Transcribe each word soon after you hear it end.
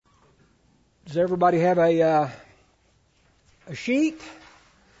Does everybody have a sheet?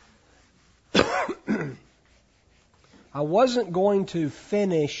 I wasn't going to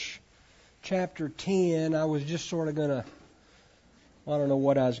finish chapter 10. I was just sort of going to, I don't know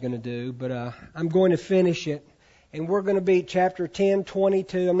what I was going to do, but I'm going to finish it. And we're going to be chapter 10,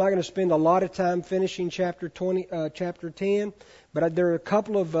 22. I'm not going to spend a lot of time finishing chapter 10, but there are a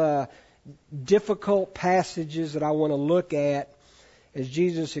couple of difficult passages that I want to look at as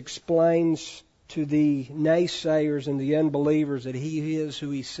Jesus explains to the naysayers and the unbelievers that He is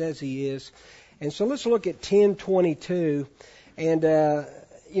who He says He is. And so let's look at 10:22. And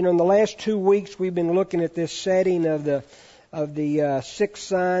in the last 2 weeks we've been looking at this setting of the sixth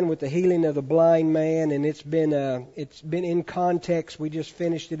sign with the healing of the blind man, and it's been in context. We just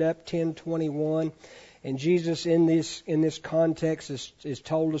finished it up, 10:21. And Jesus in this context has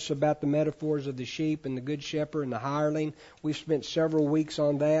told us about the metaphors of the sheep and the good shepherd and the hireling. We've spent several weeks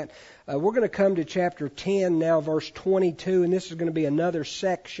on that. We're going to come to chapter 10 now, verse 22, and this is going to be another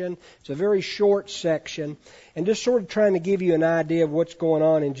section. It's a very short section, and just sort of trying to give you an idea of what's going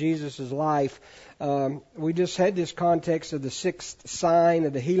on in Jesus' life. We just had this context of the sixth sign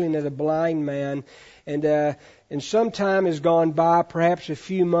of the healing of the blind man, and some time has gone by, perhaps a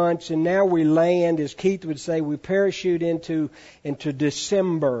few months, and now we land, as Keith would say, we parachute into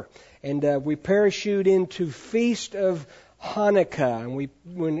December, and we parachute into Feast of Hanukkah,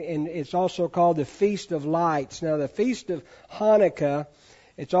 and it's also called the Feast of Lights. Now, the Feast of Hanukkah,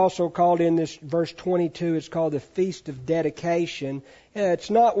 it's also called in this verse 22. It's called the Feast of Dedication. It's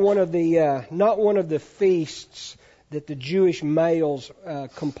not one of the feasts that the Jewish males,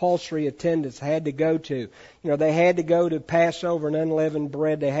 compulsory attendance, had to go to. They had to go to Passover and unleavened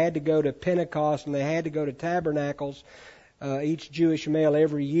bread. They had to go to Pentecost, and they had to go to Tabernacles. Each Jewish male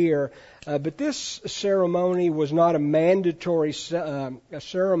every year. But this ceremony was not a mandatory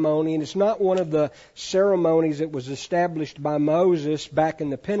ceremony, and it's not one of the ceremonies that was established by Moses back in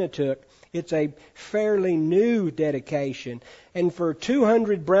the Pentateuch. It's a fairly new dedication. And for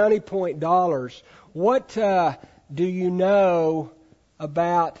 200 brownie point dollars, what do you know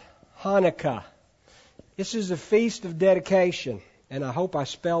about Hanukkah? This is a feast of dedication. And I hope I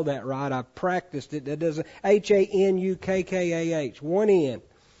spelled that right. I practiced it. That doesn't Hanukkah. One N.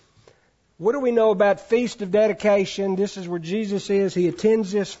 What do we know about Feast of Dedication? This is where Jesus is. He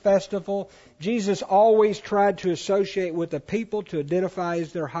attends this festival. Jesus always tried to associate with the people, to identify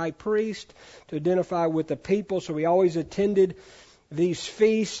as their high priest, to identify with the people. So he always attended these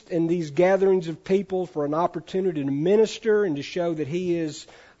feasts and these gatherings of people for an opportunity to minister and to show that He's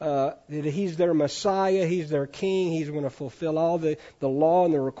their Messiah, He's their King, He's going to fulfill all the law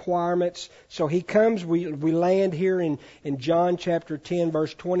and the requirements. So He comes, we land here in John chapter 10,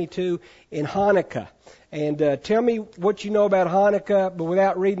 verse 22, in Hanukkah. And tell me what you know about Hanukkah, but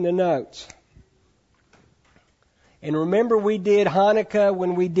without reading the notes. And remember, we did Hanukkah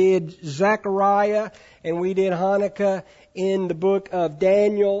when we did Zechariah, and we did Hanukkah in the book of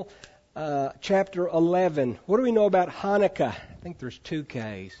Daniel, chapter 11. What do we know about Hanukkah? I think there's 2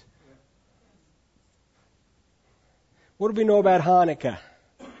 Ks. What do we know about Hanukkah?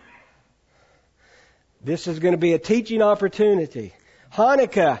 This is going to be a teaching opportunity.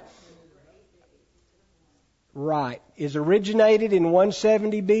 Hanukkah, right, is originated in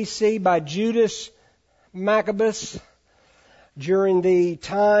 170 BC by Judas Maccabeus during the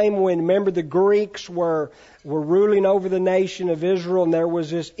time when, remember, the Greeks were ruling over the nation of Israel, and there was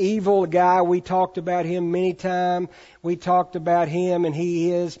this evil guy. We talked about him many times. We talked about him, and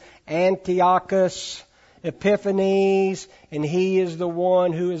he is Antiochus Epiphanes, and he is the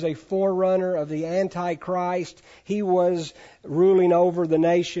one who is a forerunner of the Antichrist. He was ruling over the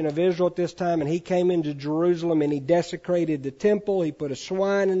nation of Israel at this time, and he came into Jerusalem and he desecrated the temple. He put a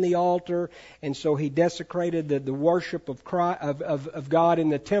swine in the altar, and so he desecrated the worship of Christ, of God in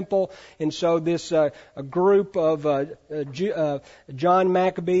the temple. And so this a group of John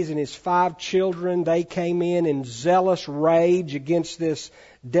Maccabees and his 5 children, they came in zealous rage against this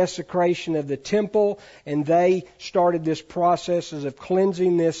desecration of the temple, and they started this process of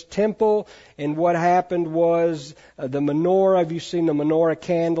cleansing this temple. And what happened was the menorah. Have you seen the menorah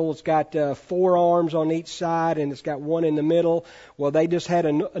candle? It's got 4 arms on each side, and it's got one in the middle. Well, they just had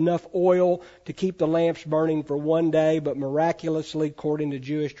enough oil to keep the lamps burning for one day, but miraculously, according to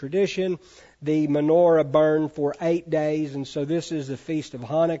Jewish tradition, the menorah burned for 8 days. And so this is the Feast of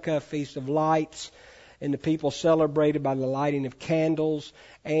Hanukkah, Feast of Lights. And the people celebrated by the lighting of candles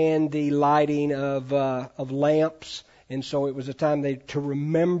and the lighting of lamps. And so it was a time to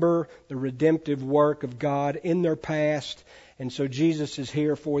remember the redemptive work of God in their past. And so Jesus is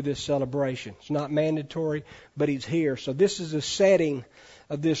here for this celebration. It's not mandatory, but He's here. So this is the setting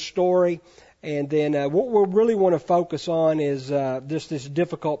of this story. And then what we really want to focus on is just this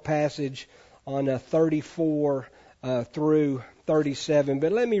difficult passage on 34 through 37.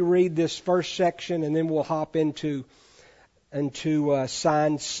 But let me read this first section, and then we'll hop into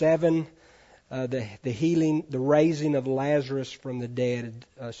sign 7, the healing, the raising of Lazarus from the dead,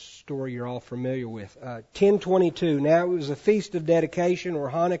 a story you're all familiar with. 10:22. Now it was a feast of dedication, or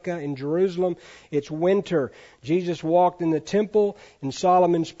Hanukkah, in Jerusalem. It's winter. Jesus walked in the temple in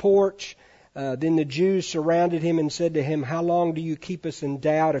Solomon's porch. Then the Jews surrounded him and said to him, "How long do you keep us in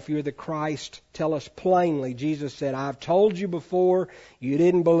doubt? If you're the Christ, tell us plainly." Jesus said, "I've told you before, you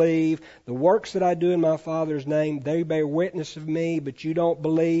didn't believe. The works that I do in my Father's name, they bear witness of me, but you don't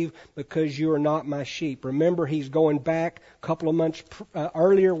believe because you are not my sheep." Remember, he's going back a couple of months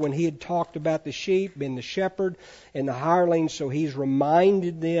earlier when he had talked about the sheep and the shepherd and the hirelings. So he's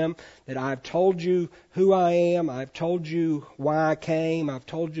reminded them that I've told you who I am. I've told you why I came. I've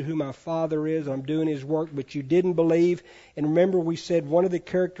told you who my Father is. I'm doing His work, but you didn't believe. And remember, we said one of the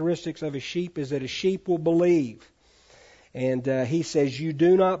characteristics of a sheep is that a sheep will believe. And he says, you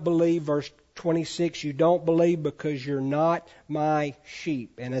do not believe. Verse 26, you don't believe because you're not my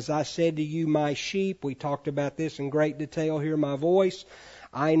sheep. And as I said to you, my sheep, we talked about this in great detail, hear my voice.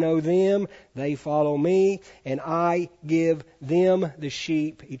 I know them, they follow me, and I give them, the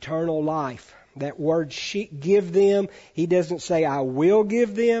sheep, eternal life. That word sheep, give them, he doesn't say I will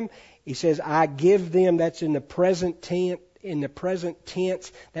give them. He says I give them. That's in the present tense. In the present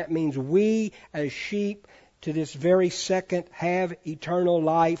tense, that means we as sheep to this very second have eternal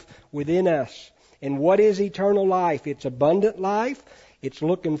life within us. And what is eternal life? It's abundant life. It's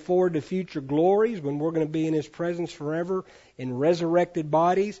looking forward to future glories when we're going to be in His presence forever in resurrected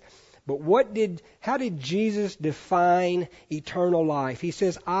bodies. But how did Jesus define eternal life? He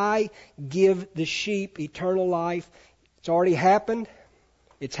says, I give the sheep eternal life. It's already happened.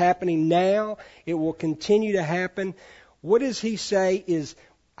 It's happening now. It will continue to happen. What does He say is,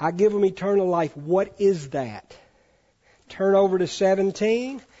 I give them eternal life? What is that? Turn over to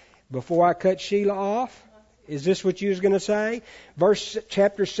 17 before I cut Sheila off. Is this what you was going to say?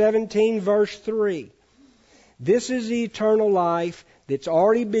 Chapter 17, verse 3. This is the eternal life that's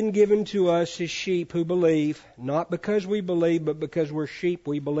already been given to us as sheep who believe, not because we believe, but because we're sheep.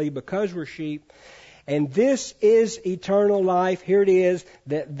 We believe because we're sheep. And this is eternal life. Here it is,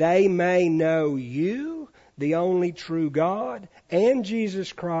 that they may know you, the only true God, and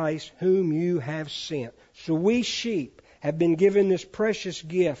Jesus Christ, whom you have sent. So we sheep have been given this precious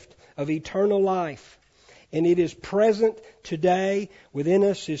gift of eternal life. And it is present today within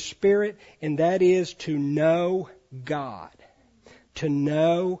us, His Spirit, and that is to know God, to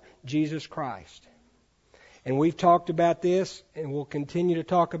know Jesus Christ. And we've talked about this, and we'll continue to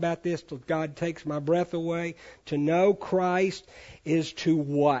talk about this till God takes my breath away. To know Christ is to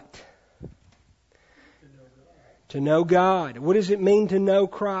what? To know God. What does it mean to know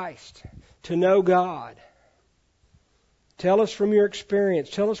Christ? To know God. Tell us from your experience.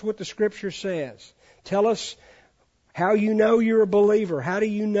 Tell us what the Scripture says. Tell us how you know you're a believer. How do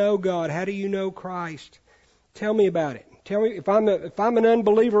you know God? How do you know Christ? Tell me about it. Tell me if I'm an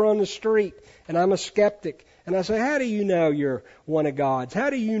unbeliever on the street and I'm a skeptic and I say, how do you know you're one of God's? How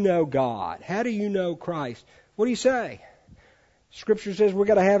do you know God? How do you know Christ? What do you say? Scripture says we've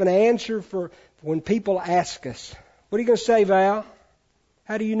got to have an answer for when people ask us. What are you going to say, Val?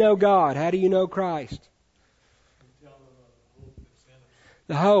 How do you know God? How do you know Christ?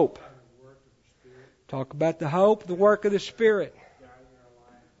 The hope. Talk about the hope, the work of the Spirit.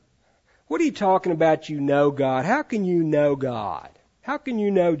 What are you talking about, you know God? How can you know God? How can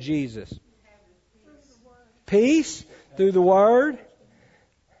you know Jesus? Peace through the Word.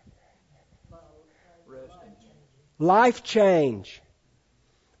 Life change.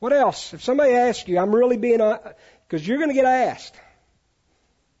 What else? If somebody asks you, I'm really being, because you're going to get asked.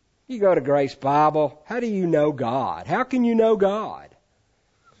 You go to Grace Bible. How do you know God? How can you know God?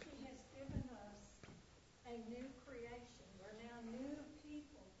 He has given us a new creation. We're now new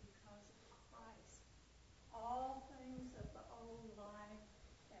people because of Christ. All things of the old life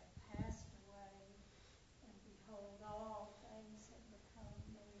have passed away, and behold, all things have become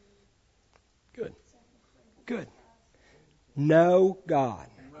new. Good. Good. Know God.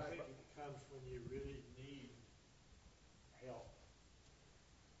 I think it comes when you really need help.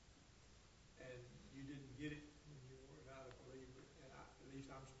 And you didn't get it when you were not a believer. And at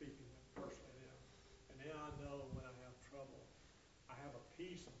least I'm speaking personally now. And now I know when I have trouble, I have a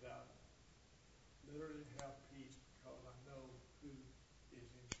peace about it. Literally have peace because I know who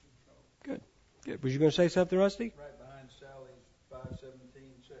is in control. Good. Good. Was you going to say something, Rusty? Right behind Sally's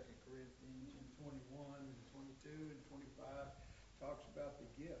 5:17, 2 Corinthians 21 and 22 and 25 talks about the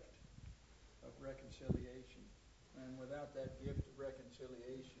gift. of reconciliation. And without that gift of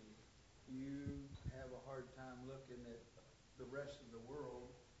reconciliation, you have a hard time looking at the rest of the world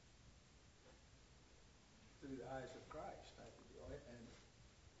through the eyes of Christ type of deal. And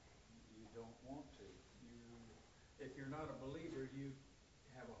you don't want to. If you're not a believer, you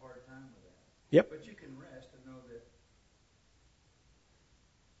have a hard time with that. Yep. But you can rest and know that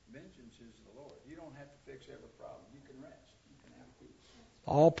vengeance is the Lord. You don't have to fix every problem. You can rest. You can have peace.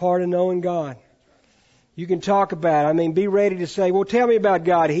 All part of knowing God. You can talk about it. I mean, be ready to say, well, tell me about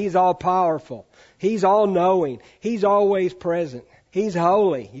God. He's all powerful. He's all knowing. He's always present. He's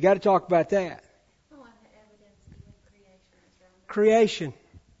holy. You got to talk about that. Oh, and the evidence in creation is around. Creation.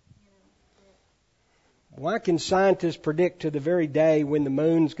 Why can scientists predict to the very day when the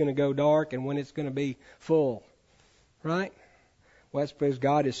moon's going to go dark and when it's going to be full? Right? Well, that's because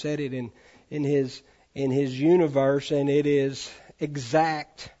God has said it in His universe, and it is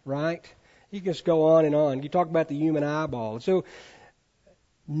exact, right? You can just go on and on. You talk about the human eyeball. So,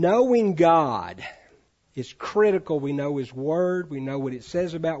 knowing God is critical. We know His Word. We know what it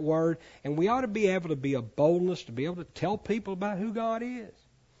says about Word. And we ought to be able to be a boldness to be able to tell people about who God is.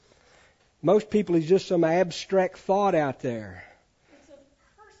 Most people, He's just some abstract thought out there. It's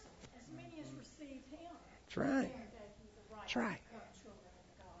a person, as many as receive Him. That's right. Him gave you the right That's right. to become children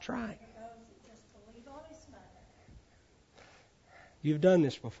of God. That's right. For those that just believe on His name. You've done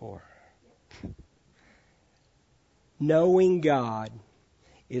this before. Knowing God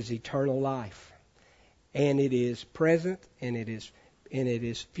is eternal life. And it is present, and it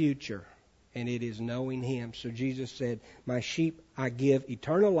is future. And it is knowing Him. So Jesus said, my sheep I give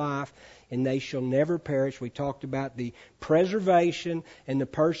eternal life, and they shall never perish. We talked about the preservation and the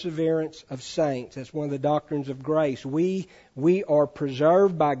perseverance of saints. That's one of the doctrines of grace. We are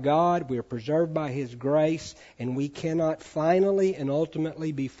preserved by God. We are preserved by His grace, and we cannot finally and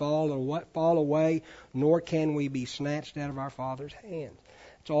ultimately fall away, nor can we be snatched out of our Father's hand.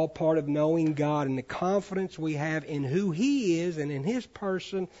 It's all part of knowing God and the confidence we have in who He is and in His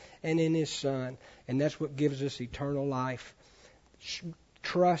person and in His Son. And that's what gives us eternal life.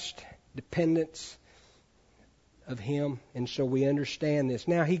 Trust, dependence of Him. And so we understand this.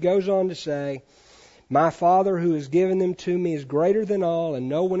 Now He goes on to say, my Father who has given them to me is greater than all, and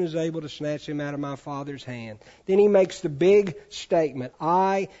no one is able to snatch them out of my Father's hand. Then He makes the big statement,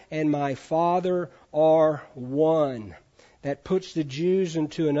 I and my Father are one. That puts the Jews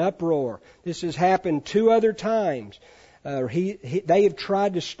into an uproar. This has happened 2 other times. They have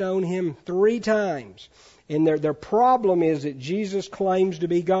tried to stone Him 3 times. And their problem is that Jesus claims to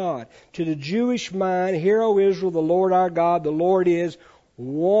be God. To the Jewish mind, hear, O Israel, the Lord our God, the Lord is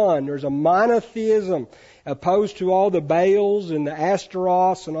one. There's a monotheism opposed to all the Baals and the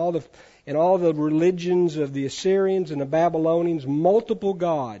Astaroths and all the religions of the Assyrians and the Babylonians. Multiple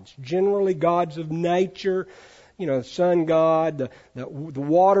gods, generally gods of nature. You know, the sun god, the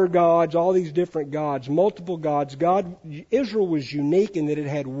water gods, all these different gods, multiple gods. Israel was unique in that it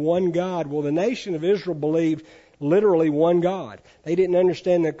had one God. Well, the nation of Israel believed literally one God. They didn't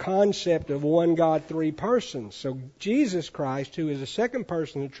understand the concept of one God, 3 persons. So Jesus Christ, who is the second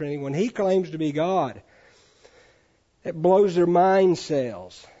person of the Trinity, when He claims to be God, it blows their mind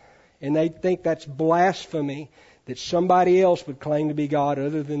cells. And they think that's blasphemy, that somebody else would claim to be God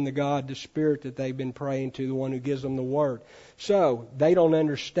other than the God, the Spirit that they've been praying to, the one who gives them the Word. So they don't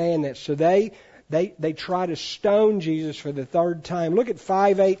understand that. So they try to stone Jesus for the 3rd time. Look at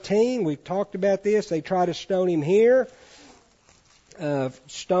 5:18. We've talked about this. They try to stone Him here.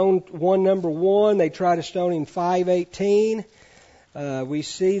 Stone number 1. They try to stone Him 5:18. We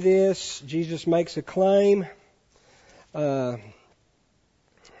see this. Jesus makes a claim.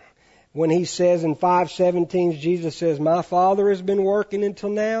 When He says in 5:17, Jesus says, my Father has been working until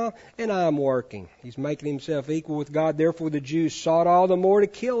now, and I'm working. He's making Himself equal with God. Therefore the Jews sought all the more to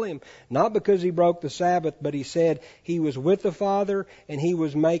kill Him, not because He broke the Sabbath, but He said He was with the Father, and He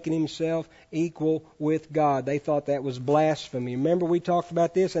was making Himself equal with God. They thought that was blasphemy. Remember we talked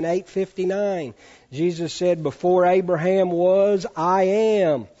about this in 8:59. Jesus said, before Abraham was, I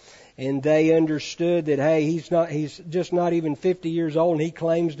am. And they understood that, hey, he's just not even 50 years old, and he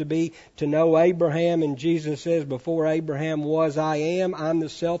claims to know Abraham. And Jesus says, before Abraham was, I am. I'm the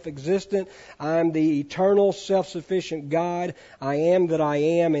self-existent. I'm the eternal, self-sufficient God. I am that I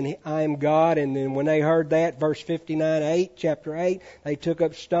am, and I am God. And then when they heard that, verse 59, chapter 8, they took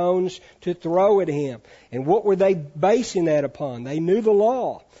up stones to throw at Him. And what were they basing that upon? They knew the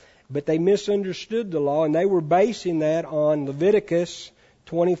law, but they misunderstood the law, and they were basing that on Leviticus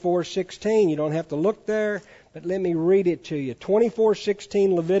 24:16. You don't have to look there, but let me read it to you.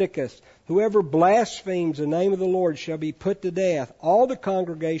 24:16 Leviticus. Whoever blasphemes the name of the Lord shall be put to death. All the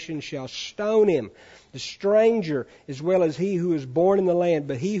congregation shall stone him, the stranger as well as he who is born in the land.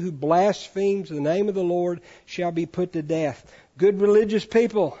 But he who blasphemes the name of the Lord shall be put to death. Good religious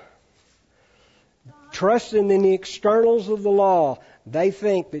people, trusting in the externals of the law, they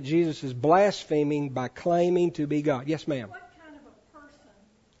think that Jesus is blaspheming by claiming to be God. Yes, ma'am. What kind of a person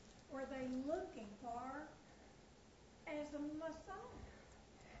were they looking for as a Messiah?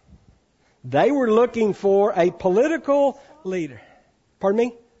 They were looking for a political leader. Pardon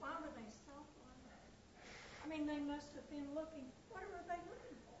me? Why were they self-blinded? I mean, they must have been looking. What were they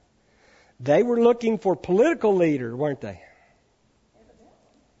looking for? They were looking for political leader, weren't they?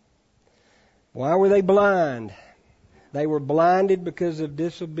 Why were they blind? They were blinded because of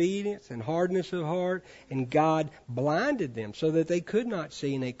disobedience and hardness of heart, and God blinded them so that they could not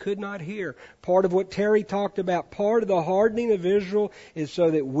see and they could not hear. Part of what Terry talked about, part of the hardening of Israel is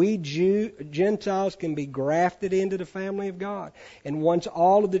so that we Gentiles can be grafted into the family of God. And once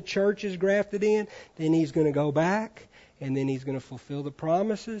all of the church is grafted in, then He's going to go back, and then He's going to fulfill the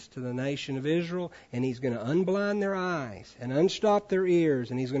promises to the nation of Israel, and He's going to unblind their eyes and unstop their ears,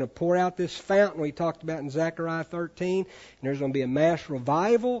 and He's going to pour out this fountain we talked about in Zechariah 13, and there's going to be a mass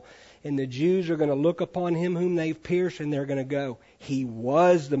revival, and the Jews are going to look upon Him whom they've pierced, and they're going to go, He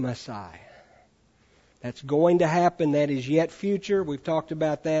was the Messiah. That's going to happen. That is yet future. We've talked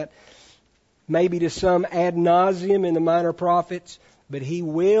about that maybe to some ad nauseum in the minor prophets, but He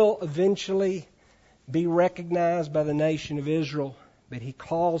will eventually be recognized by the nation of Israel. But He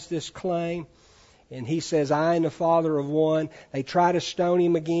calls this claim, and He says, I and the Father are one. They try to stone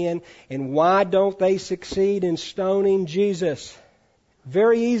Him again. And why don't they succeed in stoning Jesus?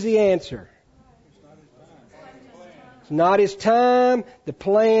 Very easy answer. It's not His time. The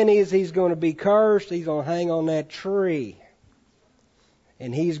plan is He's going to be cursed. He's going to hang on that tree.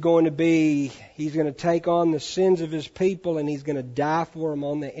 And He's going to take on the sins of His people, and He's going to die for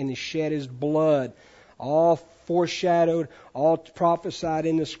them and shed His blood. All foreshadowed, all prophesied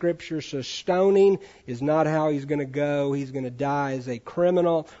in the Scripture. So stoning is not how He's going to go. He's going to die as a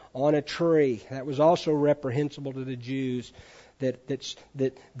criminal on a tree. That was also reprehensible to the Jews, that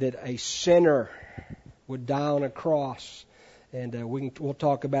a sinner would die on a cross. And we'll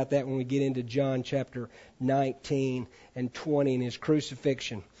talk about that when we get into John chapter 19 and 20 and His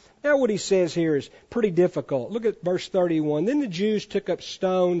crucifixion. Now what He says here is pretty difficult. Look at verse 31. Then the Jews took up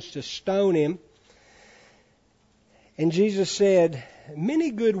stones to stone Him. And Jesus said, Many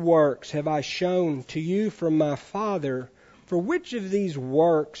good works have I shown to you from my Father. For which of these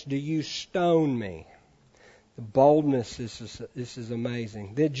works do you stone me? The boldness, this is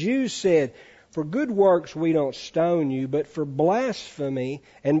amazing. The Jews said, For good works we don't stone you, but for blasphemy,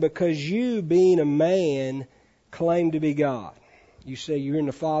 and because you, being a man, claim to be God. You say you're in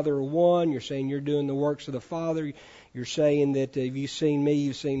the Father are one. You're saying you're doing the works of the Father. You're saying that if you've seen me,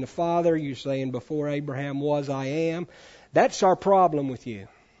 you've seen the Father. You're saying before Abraham was, I am. That's our problem with you.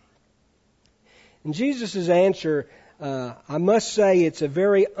 And Jesus' answer, I must say, it's a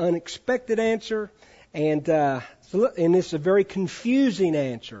very unexpected answer, and it's a very confusing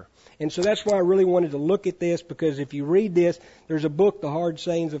answer. And so that's why I really wanted to look at this, because if you read this, there's a book, The Hard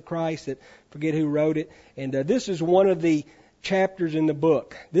Sayings of Christ, that I forget who wrote it, and this is one of the chapters in the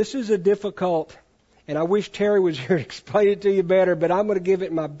book. This is a difficult, and I wish Terry was here to explain it to you better, but I'm going to give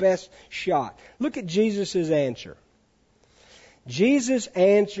it my best shot. Look at Jesus' answer. Jesus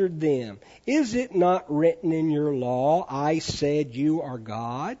answered them, Is it not written in your law, I said you are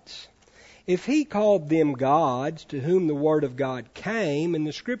gods? If He called them gods to whom the word of God came, and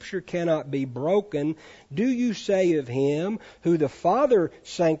the Scripture cannot be broken, do you say of Him who the Father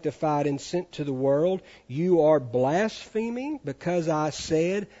sanctified and sent to the world, You are blaspheming because I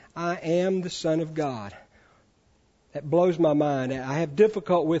said, I am the Son of God? That blows my mind. I have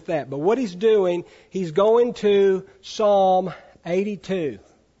difficulty with that. But what He's doing, He's going to Psalm 82.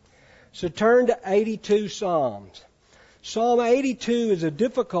 So turn to 82 Psalms. Psalm 82 is a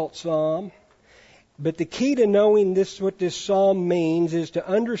difficult psalm, but the key to knowing what this psalm means is to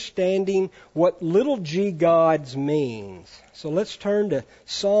understanding what little g gods means. So let's turn to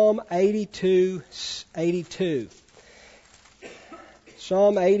Psalm 82.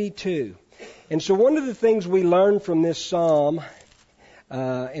 Psalm 82. And so one of the things we learn from this psalm,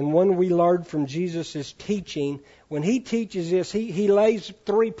 and one we learned from Jesus' teaching, when He teaches this, he lays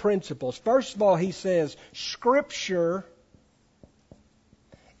three principles. First of all, He says, Scripture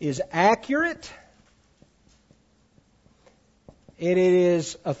is accurate, it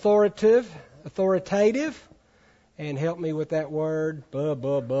is authoritative, and help me with that word, How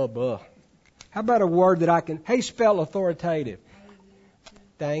about a word that I can, spell authoritative?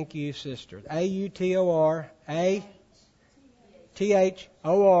 Thank you, sister. A-U-T-O-R-A-T-H-O-R.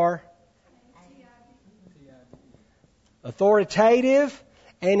 Authoritative,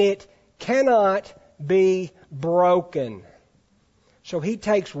 and it cannot be broken. So he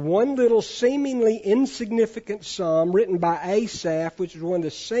takes one little seemingly insignificant psalm written by Asaph, which is one of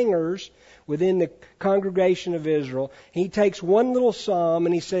the singers within the congregation of Israel. He takes one little psalm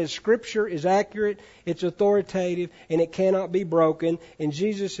and he says Scripture is accurate, it's authoritative, and it cannot be broken. And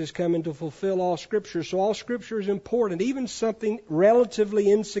Jesus is coming to fulfill all Scripture. So all Scripture is important, even something relatively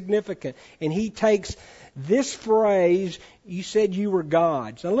insignificant. And he takes this phrase, you said you were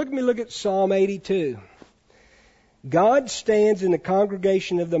gods. Now look at Psalm 82. God stands in the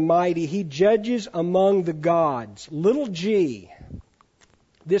congregation of the mighty. He judges among the gods. Little g.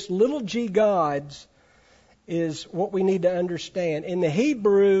 This little g gods is what we need to understand. In the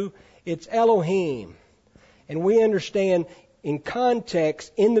Hebrew, it's Elohim. And we understand in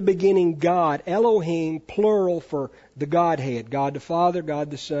context, in the beginning, God, Elohim, plural for the Godhead. God the Father,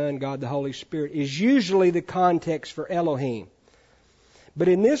 God the Son, God the Holy Spirit is usually the context for Elohim. But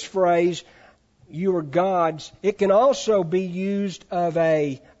in this phrase, you are gods, it can also be used of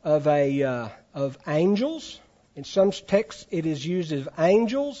angels. In some texts, it is used of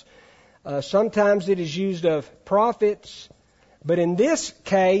angels. Sometimes it is used of prophets. But in this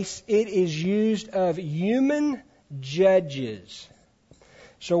case, it is used of human judges.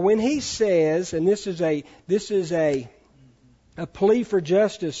 So when he says, and this is a plea for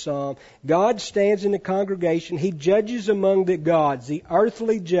justice psalm, God stands in the congregation. He judges among the gods, the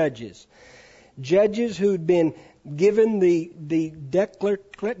earthly judges. Judges who'd been given the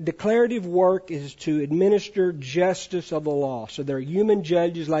declarative work is to administer justice of the law. So they're human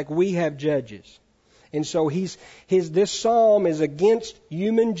judges like we have judges. And so this psalm is against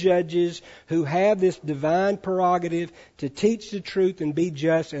human judges who have this divine prerogative to teach the truth and be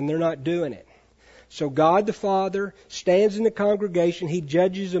just, and they're not doing it. So God the Father stands in the congregation. He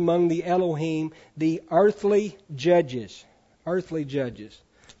judges among the Elohim, the earthly judges. Earthly judges.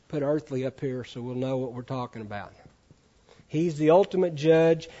 Put earthly up here so we'll know what we're talking about. He's the ultimate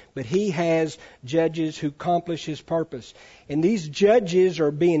judge, but He has judges who accomplish His purpose. And these judges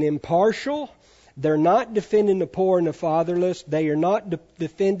are being impartial. They're not defending the poor and the fatherless. They are not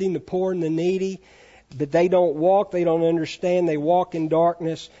defending the poor and the needy. But they don't understand. They walk in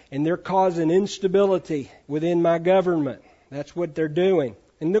darkness, and they're causing instability within my government. That's what they're doing.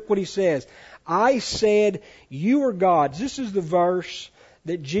 And look what He says. I said, you are gods. This is the verse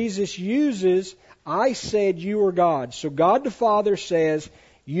that Jesus uses. I said you are gods. So God the Father says,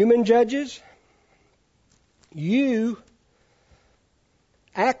 human judges, you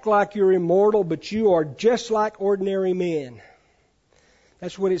act like you're immortal, but you are just like ordinary men.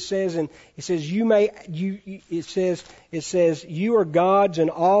 That's what it says. And it says it says you are gods, and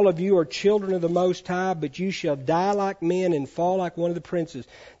all of you are children of the Most High, but you shall die like men and fall like one of the princes.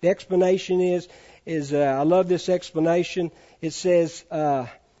 The explanation is I love this explanation. It says,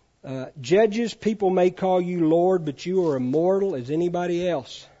 judges, people may call you Lord, but you are immortal as anybody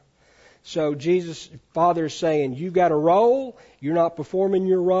else. So Jesus, Father, is saying, you've got a role, you're not performing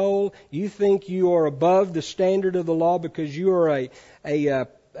your role, you think you are above the standard of the law because you are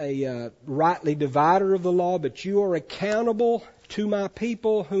a rightly divider of the law, but you are accountable to my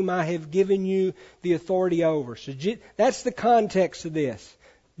people whom I have given you the authority over. So that's the context of this.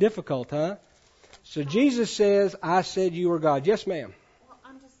 Difficult, huh? So Jesus says, I said you are God. Yes, ma'am. Well,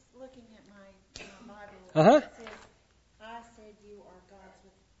 I'm just looking at my Bible. Uh-huh. It says, I said you are gods.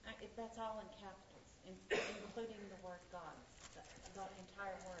 That's all in capitals, including the word God. The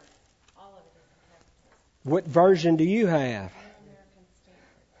entire word. All of it is in capitals. What version do you have? New American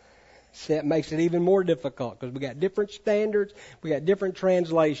Standard. So that makes it even more difficult because we got different standards, we got different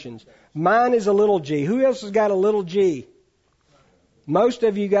translations. Mine is a little g. Who else has got a little g? Most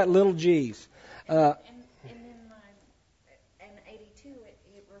of you got little g's. And then in 82,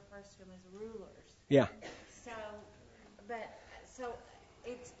 it refers to them as rulers. Yeah. So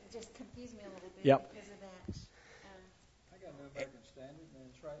it just confused me a little bit Yep. because of that. I got New American Standard, and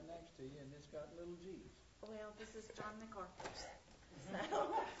it's right next to you, and it's got little g's. Well, this is John MacArthur's.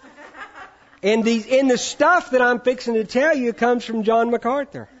 So. And in the stuff that I'm fixing to tell you comes from John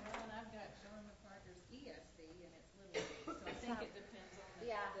MacArthur. Well, and I've got John MacArthur's ESV, and it's little g, so I think it depends on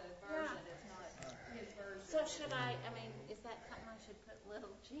the version. It's not his version. So should is that something I should put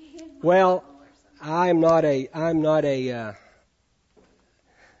little g in? Well, I'm not a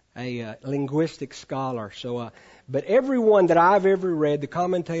linguistic scholar, so but everyone that I've ever read, the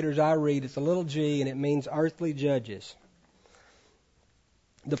commentators I read, it's a little g, and it means earthly judges.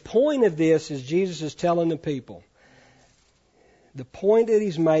 The point of this is Jesus is telling the people, the point that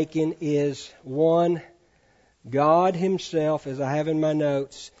he's making is, one, God himself, as I have in my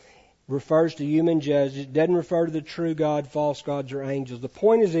notes, refers to human judges. It doesn't refer to the true God, false gods, or angels. The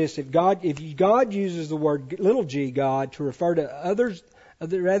point is this: if God uses the word little g God to refer to others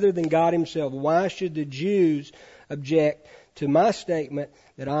rather than God himself, why should the Jews object to my statement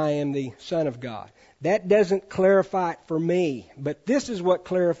that I am the Son of God? That doesn't clarify it for me, but this is what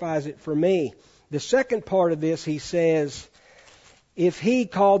clarifies it for me. The second part of this, he says, if he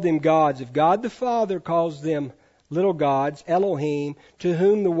called them gods, if God the Father calls them little gods, Elohim, to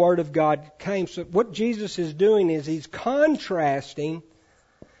whom the Word of God came. So what Jesus is doing is he contrasts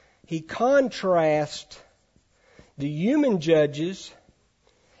the human judges.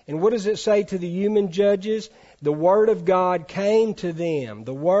 And what does it say to the human judges? The Word of God came to them.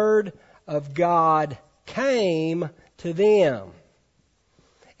 The Word of God came to them.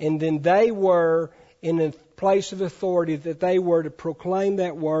 And then they were in a place of authority that they were to proclaim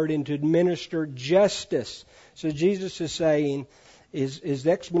that Word and to administer justice. So Jesus is saying, is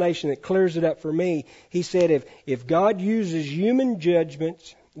the explanation that clears it up for me. He said, if God uses human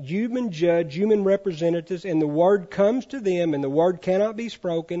judgments, human representatives, and the Word comes to them, and the Word cannot be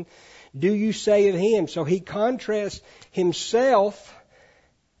spoken, do you say of Him? So he contrasts himself.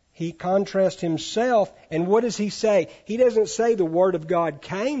 And what does he say? He doesn't say the Word of God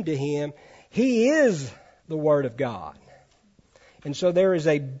came to him. He is the Word of God. And so there is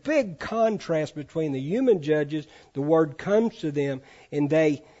a big contrast between the human judges, the Word comes to them, and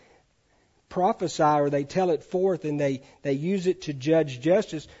they prophesy or they tell it forth and they use it to judge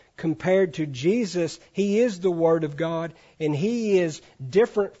justice, compared to Jesus. He is the Word of God, and He is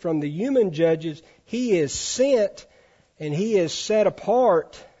different from the human judges. He is sent and He is set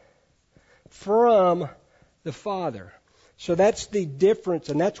apart from the Father. So that's the difference,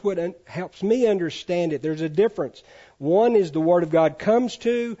 and that's what helps me understand it. There's a difference. One is the Word of God comes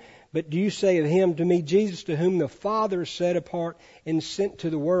to, but do you say of Him, to me, Jesus, to whom the Father set apart and sent to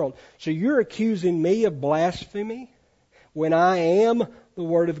the world. So you're accusing me of blasphemy when I am the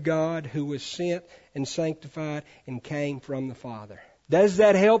Word of God who was sent and sanctified and came from the Father. Does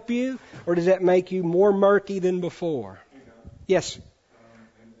that help you, or does that make you more murky than before? Yes? In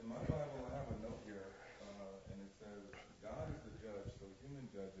my Bible, I have a note here, and it says, God is the judge, so human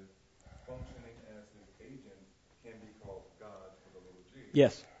judges functioning as His agents can be called God for the little g.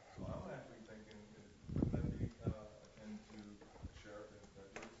 Yes. So I'm actually thinking, would that be akin to sheriff and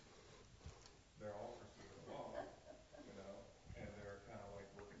judges? They're all pursuing the law, and they're kind of like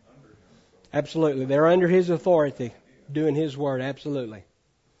working under Him. So Absolutely. They're under His authority, doing His word. Absolutely.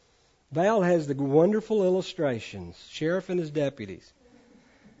 Val has the wonderful illustrations. Sheriff and his deputies.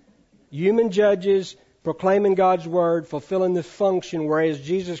 Human judges proclaiming God's word, fulfilling the function, whereas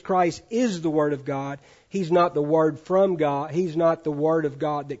Jesus Christ is the Word of God. He's not the Word from God. He's not the Word of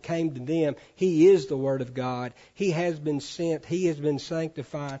God that came to them. He is the Word of God. He has been sent. He has been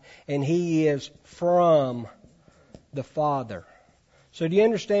sanctified. And He is from the Father. So do you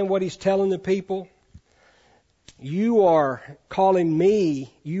understand what He's telling the people? You are calling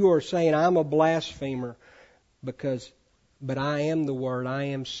me, you are saying I'm a blasphemer but I am the Word, I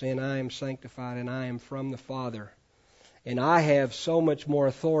am sent, I am sanctified, and I am from the Father. And I have so much more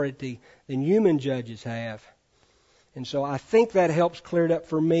authority than human judges have. And so I think that helps clear it up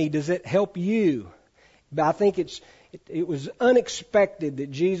for me. Does it help you? But I think it was unexpected that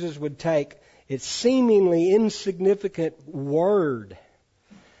Jesus would take its seemingly insignificant word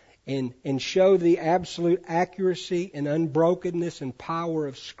and show the absolute accuracy and unbrokenness and power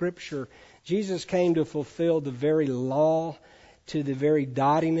of Scripture. Jesus came to fulfill the very law to the very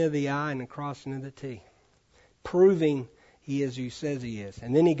dotting of the I and the crossing of the T, proving He is who He says He is.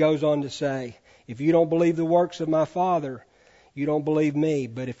 And then He goes on to say, if you don't believe the works of my Father, you don't believe me.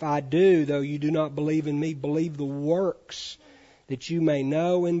 But if I do, though you do not believe in me, believe the works, that you may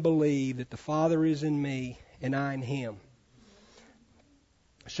know and believe that the Father is in me and I in Him.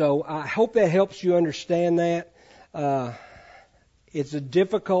 So I hope that helps you understand that. It's a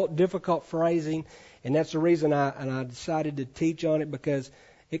difficult phrasing, and that's the reason I decided to teach on it, because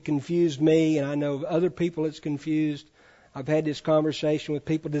it confused me, and I know other people it's confused. I've had this conversation with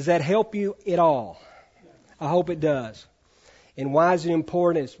people. Does that help you at all? I hope it does. And why is it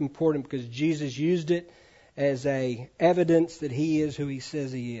important? It's important because Jesus used it as a evidence that He is who He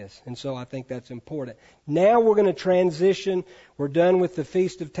says He is. And so I think that's important. Now we're going to transition. We're done with the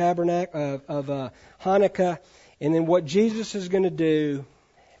Feast of Tabernacle of Hanukkah. And then what Jesus is going to do,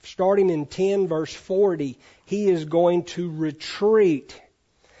 starting in 10 verse 40, He is going to retreat.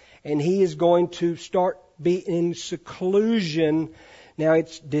 And He is going to be in seclusion. Now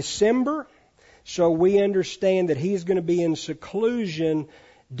it's December. So we understand that he's going to be in seclusion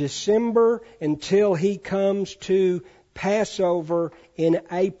December until he comes to Passover in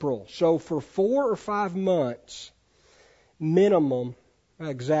April. So for 4 or 5 months minimum,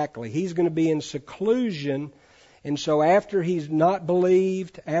 exactly, he's going to be in seclusion. And so after he's not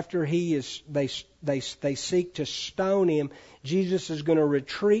believed, after they seek to stone him, Jesus is going to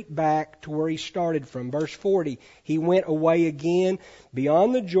retreat back to where he started from. Verse 40, he went away again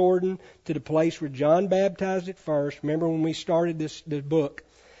beyond the Jordan to the place where John baptized at first. Remember when we started this book?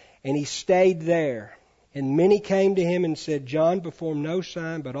 And he stayed there. And many came to him and said, John performed no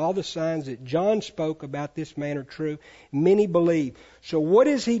sign, but all the signs that John spoke about this man are true. Many believed. So what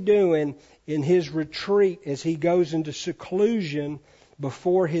is he doing in his retreat as he goes into seclusion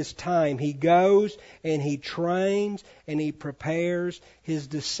before his time? He goes and he trains and he prepares his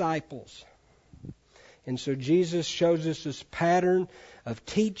disciples. And so Jesus shows us this pattern of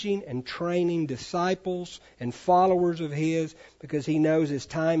teaching and training disciples and followers of his, because he knows his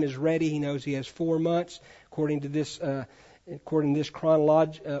time is ready. He knows he has 4 months according to this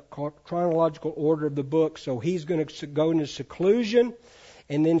chronological order of the book. So he's going to go into seclusion,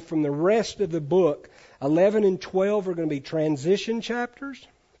 and then from the rest of the book, 11 and 12 are going to be transition chapters,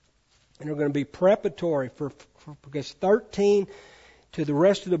 and they're going to be preparatory because 13 to the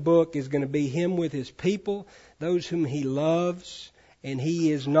rest of the book is going to be him with his people, those whom he loves. And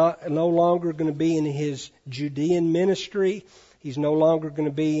he is no longer going to be in his Judean ministry. He's no longer going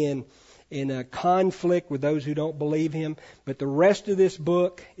to be in a conflict with those who don't believe him. But the rest of this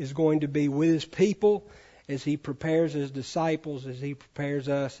book is going to be with his people as he prepares his disciples, as he prepares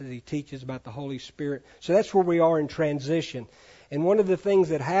us, as he teaches about the Holy Spirit. So that's where we are in transition. And one of the things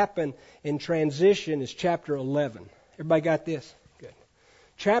that happen in transition is chapter 11. Everybody got this? Good.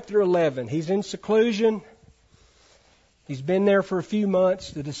 Chapter 11. He's in seclusion. He's been there for a few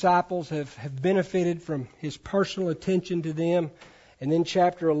months. The disciples have benefited from his personal attention to them. And then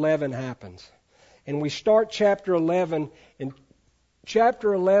chapter 11 happens. And we start chapter 11. And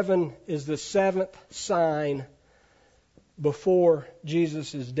chapter 11 is the 7th sign before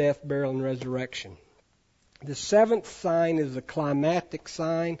Jesus' death, burial, and resurrection. The 7th sign is a climactic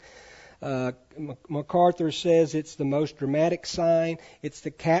sign. MacArthur says it's the most dramatic sign. It's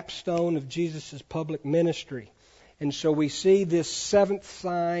the capstone of Jesus' public ministry. And so we see this 7th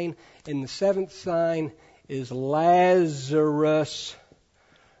sign, and the 7th sign is Lazarus'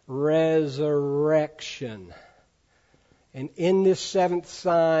 resurrection. And in this 7th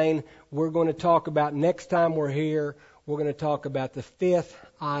sign, we're going to talk about, next time we're here, we're going to talk about the 5th,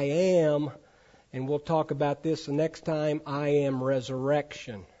 I am, and we'll talk about this the next time, I am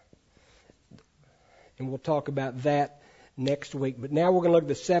resurrection. And we'll talk about that next week. But now we're going to look at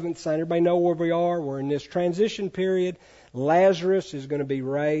the 7th sign. Everybody know where we are? We're in this transition period. Lazarus is going to be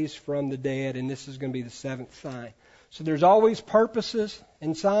raised from the dead, and this is going to be the 7th sign. So there's always purposes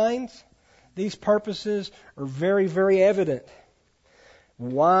and signs. These purposes are very, very evident.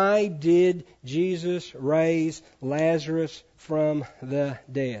 Why did Jesus raise Lazarus from the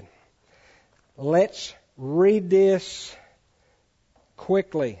dead? Let's read this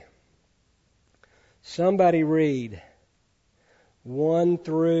quickly. Somebody read 1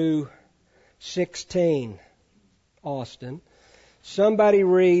 through 16, Austin. Somebody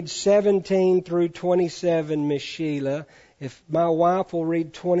read 17 through 27, Miss Sheila. If my wife will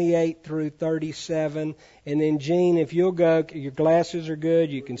read 28 through 37. And then Jean, if you'll go, your glasses are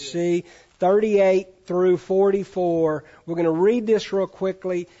good, you can see. 38 through 44. We're going to read this real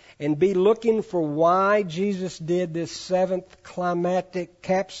quickly and be looking for why Jesus did this 7th climactic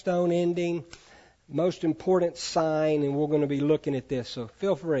capstone ending, most important sign, and we're going to be looking at this. So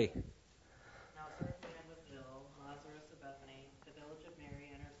feel free. Now a certain man was ill, Lazarus of Bethany, the village of Mary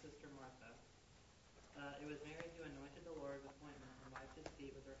and her sister Martha. It was Mary who anointed the Lord with ointment and wiped his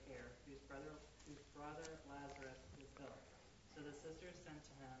feet with her hair, whose brother Lazarus was ill. So the sisters sent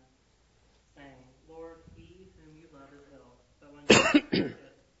to him, saying, Lord, he whom you love is ill. But when Jesus heard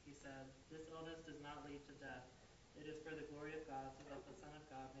it, he said, This illness does not lead to death. It is for the glory of God, so that the Son of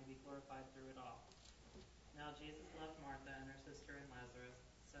God may be glorified through it all. Now Jesus loved Martha and her sister and Lazarus.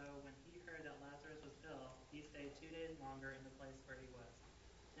 So when he heard that Lazarus was ill, he stayed 2 days longer in the place where he was.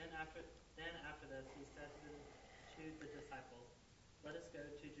 Then after this, he said to the disciples, Let us go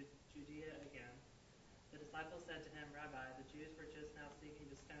to Judea again. The disciples said to him, Rabbi, the Jews were just now seeking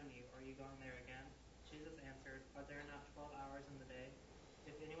to stone you. Are you going there again? Jesus answered, Are there not 12 hours in the day?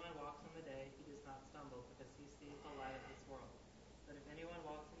 If anyone walks in the day, he does not stumble, because he sees the light of this world. But if anyone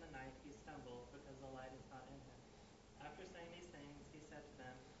walks in the night, he stumbles, because the light is not in him. After saying these things, he said to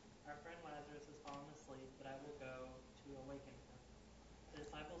them, Our friend Lazarus has fallen asleep, but I will go to awaken him. The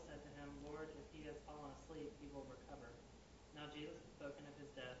disciples said to him, Lord, if he has fallen asleep, he will recover. Now Jesus had spoken of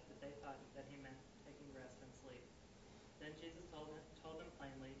his death, but they thought that he meant taking rest and sleep. Then Jesus told them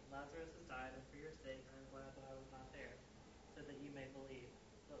plainly, Lazarus has died, and for your sake I am glad that I was not there, so that you may believe.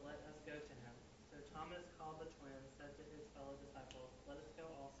 But let us go to him. So Thomas, called the twin, said to his fellow disciples, Let us go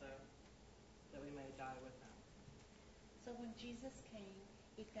also, that we may die with him. So when Jesus came,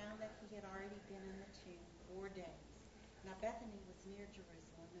 he found that he had already been in the tomb 4 days. Now Bethany was near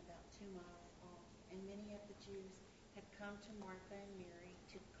Jerusalem, about 2 miles off, and many of the Jews had come to Martha and Mary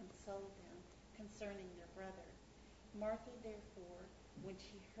to console them concerning their brother. Martha, therefore, when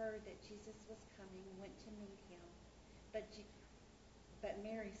she heard that Jesus was coming, went to meet him, but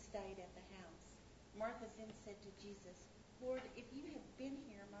Mary stayed at the house. Martha then said to Jesus, Lord, if you had been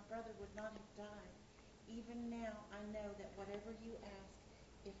here, my brother would not have died. Even now I know that whatever you ask,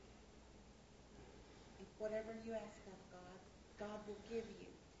 if whatever you ask of God, God will give you.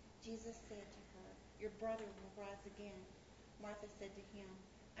 Jesus said to her, Your brother will rise again. Martha said to him,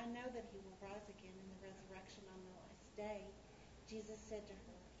 I know that he will rise again in the resurrection on the last day. Jesus said to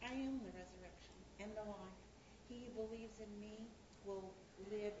her, I am the resurrection and the life. He who believes in me will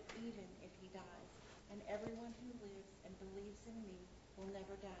live even if he dies, and everyone who lives and believes in me will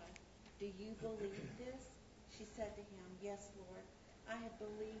never die. Do you believe this? She said to him, Yes, Lord. I have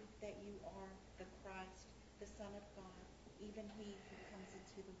believed that you are the Christ, the Son of God, even he who comes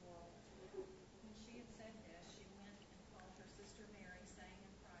into the world. When she had said this, she went and called her sister Mary, saying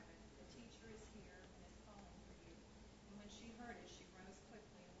in private, The teacher is here and is calling for you. And when she heard it, she rose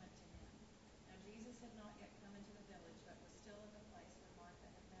quickly and went to him. Now Jesus had not yet come into the village, but was still in the place where Martha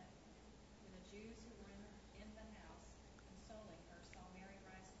had met him. When the Jews who were in the house consoling her saw Mary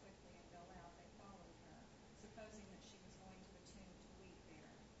rise quickly and go out, they followed her, supposing that she was going to the tomb to weep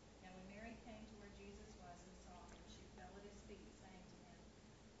there. Now when Mary came to where Jesus was and saw him, she fell at his feet, saying to him,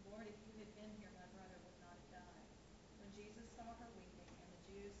 Lord, if you had been here, my brother would not have died. When Jesus saw her weeping, and the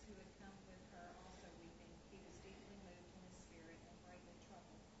Jews who had come with her also weeping, he was deeply moved in his spirit and greatly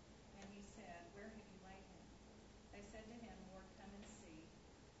troubled. And he said, Where have you laid him? They said to him, Lord, come and see.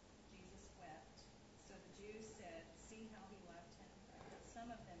 Jesus wept. So the Jews said, See how he loved him. But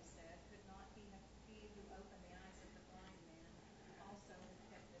some of them said, Could not he who opened the eyes of the blind man also have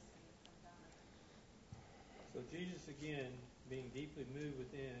kept this man from dying? So Jesus, again, being deeply moved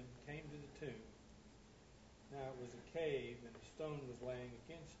within, came to the tomb. Now it was a cave, and a stone was laying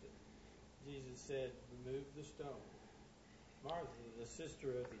against it. Jesus said, Remove the stone. Martha, the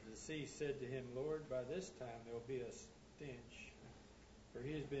sister of the deceased, said to him, Lord, by this time there will be a stench, for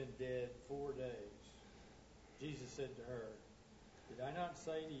he has been dead 4 days. Jesus said to her, Did I not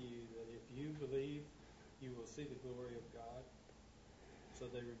say to you that if you believe, you will see the glory of God?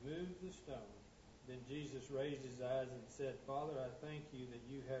 So they removed the stone. Then Jesus raised his eyes and said, Father, I thank you that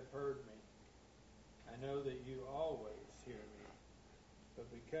you have heard me. I know that you always hear me. But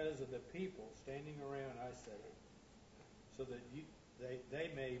because of the people standing around, I said it, so that they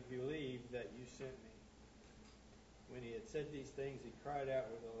may believe that you sent me. When he had said these things, he cried out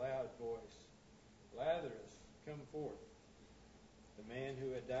with a loud voice, Lazarus, come forth. The man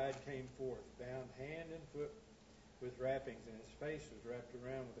who had died came forth, bound hand and foot with wrappings, and his face was wrapped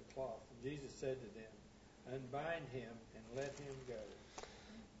around with a cloth. And Jesus said to them, Unbind him and let him go.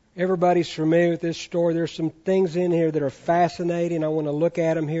 Everybody's familiar with this story. There's some things in here that are fascinating. I want to look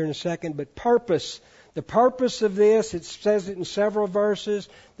at them here in a second. But purpose. The purpose of this, it says it in several verses.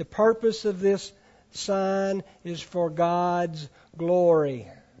 The purpose of this sign is for God's glory.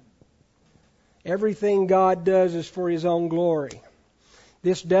 Everything God does is for His own glory.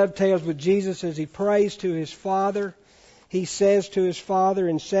 This dovetails with Jesus as He prays to His Father. He says to His Father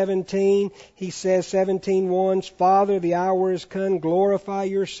in 17, He says 17:1, Father, the hour is come, glorify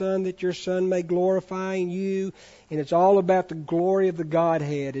your Son, that your Son may glorify you. And it's all about the glory of the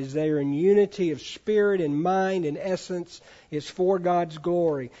Godhead, as they are in unity of spirit and mind and essence. It's for God's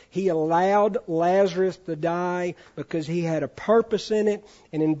glory. He allowed Lazarus to die because He had a purpose in it.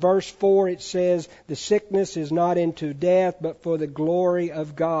 And in verse 4 it says, the sickness is not unto death, but for the glory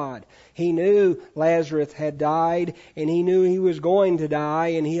of God. He knew Lazarus had died, and He knew he was going to die,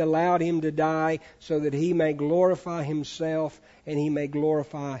 and He allowed him to die so that He may glorify Himself and He may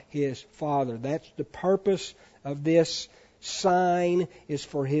glorify His Father. That's the purpose of this sign, is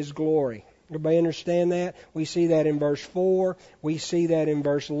for His glory. Everybody understand that? We see that in verse 4. We see that in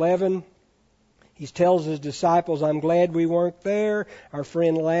verse 11. He tells His disciples, I'm glad we weren't there. Our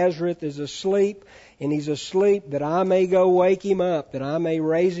friend Lazarus is asleep, and he's asleep that I may go wake him up, that I may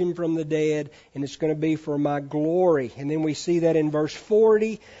raise him from the dead, and it's going to be for my glory. And then we see that in verse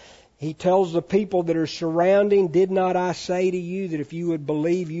 40. He tells the people that are surrounding, did not I say to you that if you would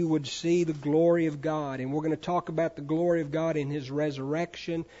believe, you would see the glory of God? And we're going to talk about the glory of God in His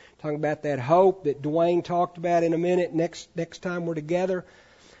resurrection, talking about that hope that Dwayne talked about in a minute next time we're together.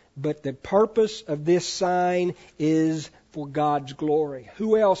 But the purpose of this sign is for God's glory.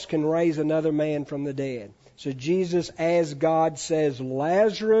 Who else can raise another man from the dead? So Jesus, as God, says,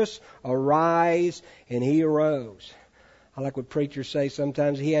 Lazarus, arise, and he arose. I like what preachers say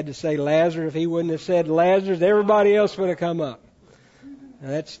sometimes. He had to say Lazarus. If he wouldn't have said Lazarus, everybody else would have come up. Now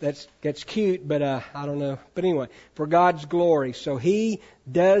that's cute, but I don't know. But anyway, for God's glory. So He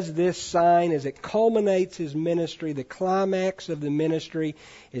does this sign as it culminates His ministry. The climax of the ministry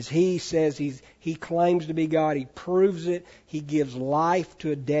is He says He claims to be God. He proves it. He gives life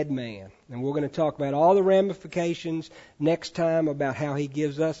to a dead man. And we're going to talk about all the ramifications next time about how He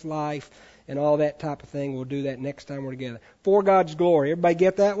gives us life and all that type of thing. We'll do that next time we're together. For God's glory. Everybody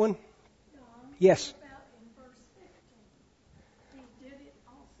get that one? Don, Yes. what about in verse 15? He did it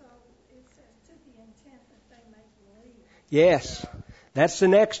also, it says, to the intent that they may believe. Yes. That's the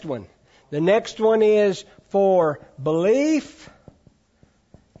next one. The next one is for belief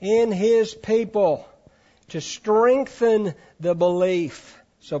in His people. To strengthen the belief.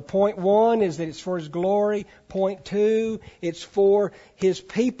 So point 1 is that it's for His glory. Point 2, it's for His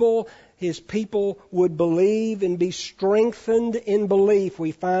people. His people would believe and be strengthened in belief.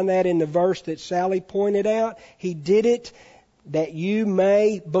 We find that in the verse that Sally pointed out. He did it that you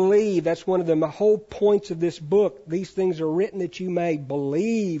may believe. That's one of the whole points of this book. These things are written that you may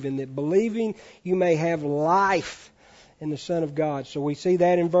believe, and that believing you may have life in the Son of God. So we see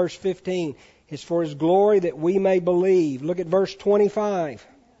that in verse 15. It's for His glory that we may believe. Look at verse 25.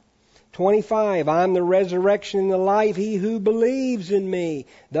 25, I am the resurrection and the life. He who believes in me,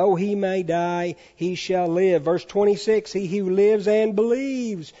 though he may die, he shall live. Verse 26, he who lives and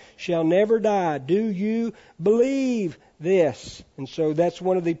believes shall never die. Do you believe this? And so that's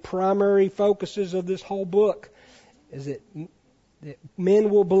one of the primary focuses of this whole book, is that men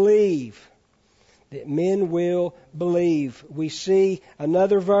will believe. That men will believe. We see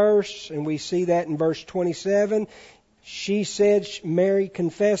another verse, and we see that in verse 27. She said, Mary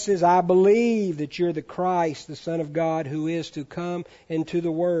confesses, I believe that you're the Christ, the Son of God, who is to come into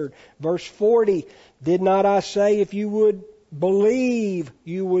the Word. Verse 40, did not I say if you would believe,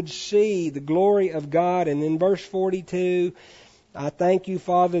 you would see the glory of God? And in verse 42, I thank you,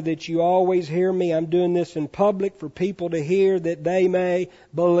 Father, that you always hear me. I'm doing this in public for people to hear that they may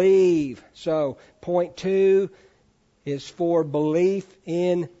believe. So, point 2 is for belief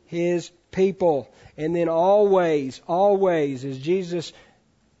in His people. And then always, as Jesus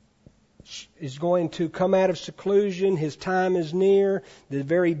is going to come out of seclusion, His time is near, the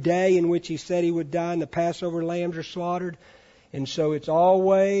very day in which He said He would die and the Passover lambs are slaughtered. And so it's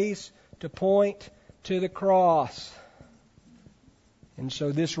always to point to the cross. And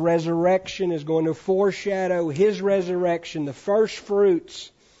so this resurrection is going to foreshadow His resurrection, the first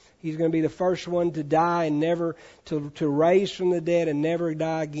fruits. He's going to be the first one to die and never to raise from the dead and never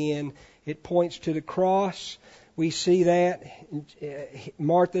die again. It points to the cross. We see that.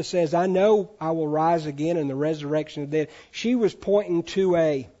 Martha says, I know I will rise again in the resurrection of the dead. She was pointing to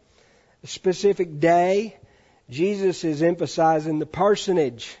a specific day. Jesus is emphasizing the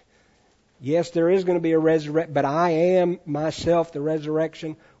personage. Yes, there is going to be a resurrection, but I am myself the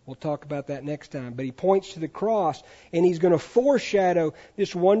resurrection. We'll talk about that next time. But He points to the cross, and He's going to foreshadow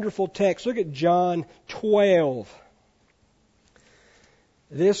this wonderful text. Look at John 12.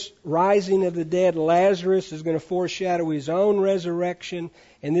 This rising of the dead, Lazarus, is going to foreshadow His own resurrection,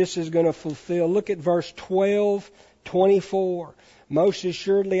 and this is going to fulfill. Look at verse 12:24. Most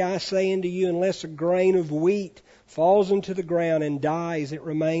assuredly I say unto you, unless a grain of wheat falls into the ground and dies, it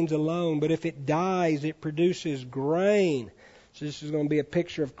remains alone. But if it dies, it produces grain. So this is going to be a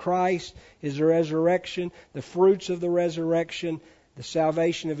picture of Christ, His resurrection, the fruits of the resurrection, the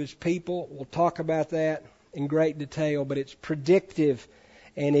salvation of His people. We'll talk about that in great detail, but it's predictive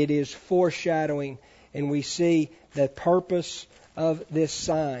and it is foreshadowing, and we see the purpose of this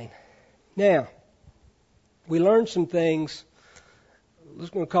sign. Now, we learned some things. Let's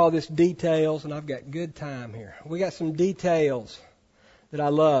going to call this details, and I've got good time here. We got some details that I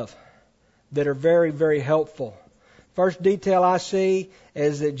love that are very, very helpful. First detail I see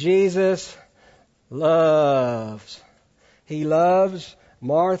is that Jesus loves. He loves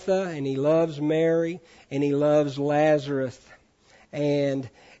Martha, and He loves Mary, and He loves Lazarus. And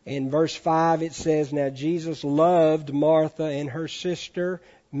in verse 5 it says, now Jesus loved Martha and her sister,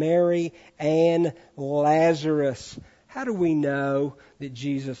 Mary, and Lazarus. How do we know that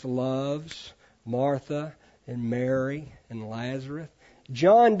Jesus loves Martha and Mary and Lazarus?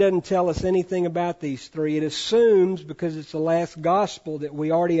 John doesn't tell us anything about these three. It assumes, because it's the last gospel, that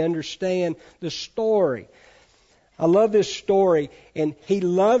we already understand the story. I love this story, and He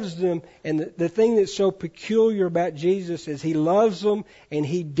loves them, and the thing that's so peculiar about Jesus is He loves them, and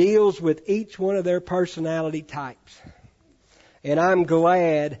He deals with each one of their personality types. And I'm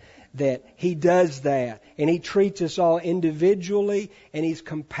glad that He does that. And He treats us all individually, and He's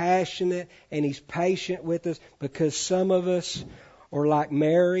compassionate, and He's patient with us, because some of us are like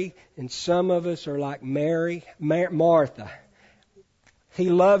Mary, and some of us are like Martha. He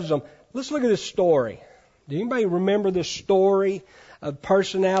loves them. Let's look at this story. Do anybody remember the story of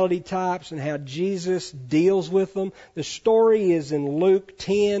personality types and how Jesus deals with them? The story is in Luke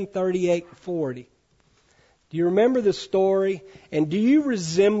 10:38-40. Do you remember the story? And do you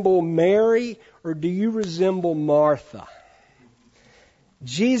resemble Mary or do you resemble Martha?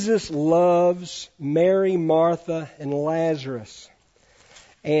 Jesus loves Mary, Martha, and Lazarus.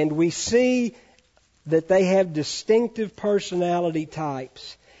 And we see that they have distinctive personality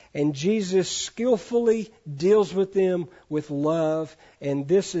types. And Jesus skillfully deals with them with love. And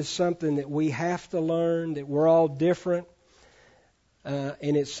this is something that we have to learn, that we're all different.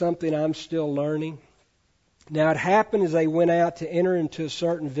 And it's something I'm still learning. Now it happened as they went out to enter into a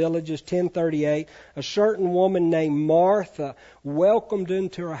certain villages, 10:38, a certain woman named Martha welcomed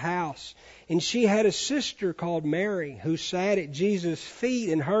into her house. And she had a sister called Mary who sat at Jesus' feet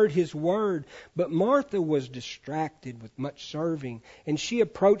and heard His word. But Martha was distracted with much serving. And she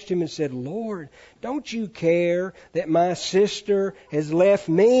approached Him and said, Lord, don't you care that my sister has left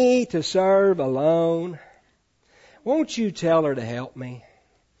me to serve alone? Won't you tell her to help me?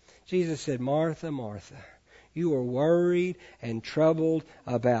 Jesus said, Martha, Martha, you are worried and troubled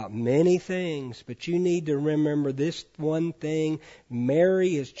about many things, but you need to remember this one thing.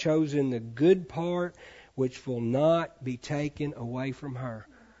 Mary has chosen the good part, which will not be taken away from her.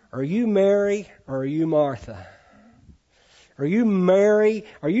 Are you Mary or are you Martha? Are you Mary?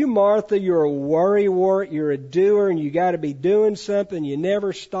 Are you Martha? You're a worrywart. You're a doer, and you got to be doing something. You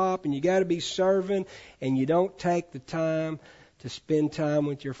never stop, and you got to be serving, and you don't take the time to spend time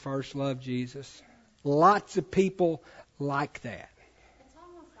with your first love, Jesus. Lots of people like that. It's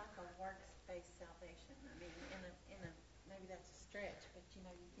almost like a works-based salvation. I mean, maybe that's a stretch, but you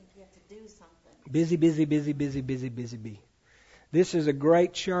think you have to do something. Busy, busy, busy, busy, busy, busy, busy. This is a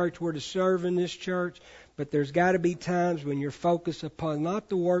great church. We're to serve in this church, but there's got to be times when you're focused upon not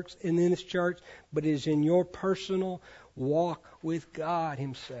the works in this church, but is in your personal walk with God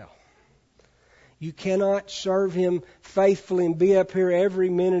Himself. You cannot serve Him faithfully and be up here every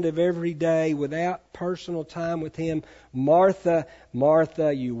minute of every day without personal time with Him. Martha,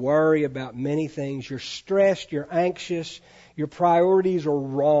 Martha, you worry about many things. You're stressed, you're anxious, your priorities are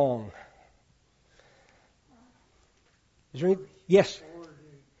wrong. Is there any? Yes? 42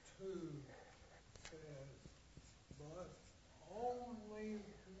 says, but only one thing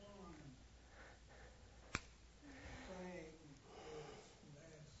is necessary.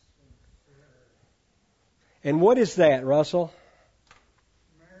 And what is that, Russell?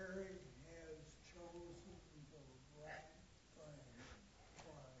 Mary has chosen the right thing.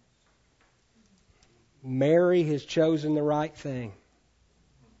 Christ. Mary has chosen the right thing.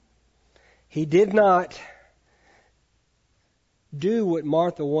 He did not do what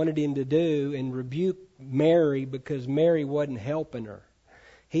Martha wanted him to do and rebuke Mary because Mary wasn't helping her.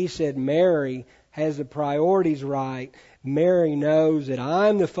 He said Mary has the priorities right. Mary knows that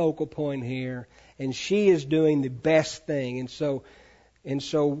I'm the focal point here, and she is doing the best thing. And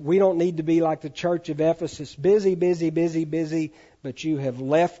so we don't need to be like the church of Ephesus, busy, busy, busy, busy, but you have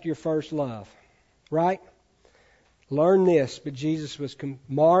left your first love. Right? Learn this, but Jesus was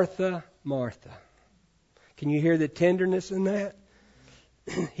Martha, Martha. Can you hear the tenderness in that?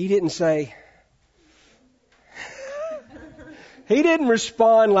 He didn't say, He didn't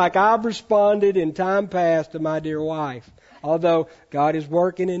respond like I've responded in time past to my dear wife. Although God is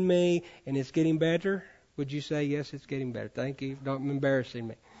working in me and it's getting better. Would you say, yes, it's getting better? Thank you. Don't embarrassing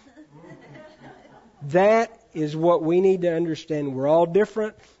me. That is what we need to understand. We're all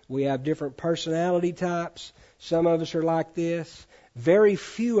different. We have different personality types. Some of us are like this. Very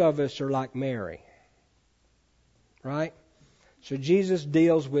few of us are like Mary. Right? So Jesus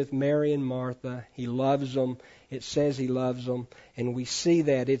deals with Mary and Martha. He loves them. It says He loves them. And we see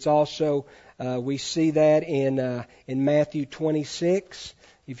that. It's also, we see that in Matthew 26.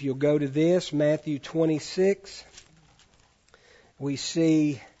 If you'll go to this, Matthew 26, we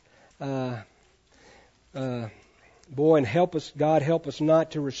see, boy, and help us, God help us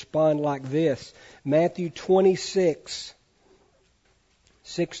not to respond like this. Matthew 26,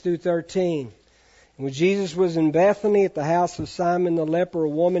 6 through 13. When Jesus was in Bethany at the house of Simon the leper, a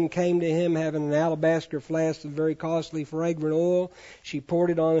woman came to him having an alabaster flask of very costly fragrant oil. She poured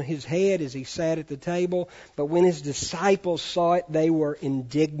it on his head as he sat at the table. But when his disciples saw it, they were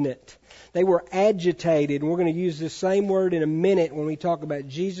indignant. They were agitated. And we're going to use this same word in a minute when we talk about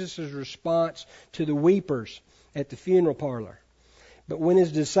Jesus' response to the weepers at the funeral parlor. But when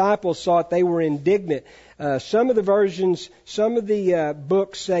his disciples saw it, they were indignant. Some of the versions, some of the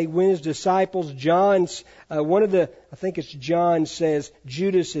books say when his disciples, John's, I think it's John says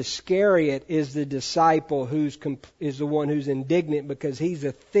Judas Iscariot is the disciple is the one who's indignant because he's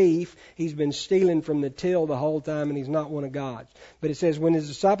a thief. He's been stealing from the till the whole time and he's not one of God's. But it says when his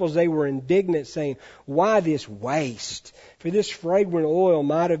disciples, they were indignant saying, why this waste? For this fragrant oil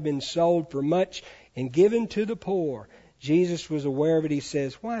might have been sold for much and given to the poor. Jesus was aware of it. He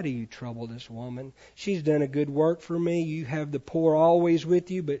says, why do you trouble this woman? She's done a good work for me. You have the poor always with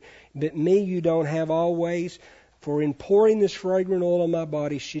you, but me you don't have always. For in pouring this fragrant oil on my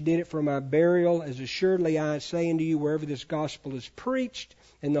body, she did it for my burial. As assuredly I say unto you, wherever this gospel is preached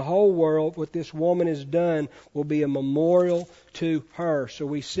in the whole world, what this woman has done will be a memorial to her. So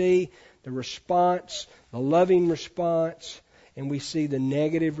we see the response, the loving response, and we see the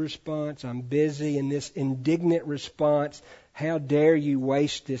negative response, I'm busy, and this indignant response, how dare you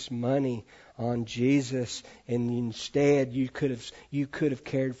waste this money on Jesus, and instead you could have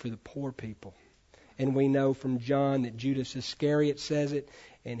cared for the poor people. And we know from John that Judas Iscariot says it,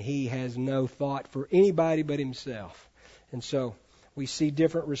 and he has no thought for anybody but himself. And so we see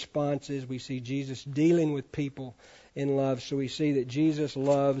different responses. We see Jesus dealing with people in love. So we see that Jesus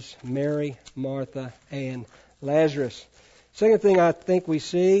loves Mary, Martha, and Lazarus. Second thing I think we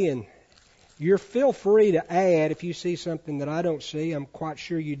see, and you feel free to add if you see something that I don't see, I'm quite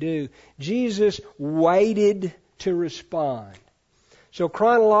sure you do. Jesus waited to respond. So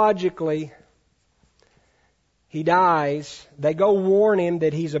chronologically, he dies. They go warn him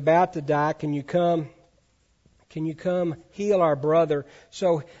that he's about to die. Can you come heal our brother?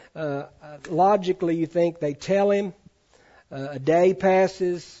 So logically you think they tell him. A day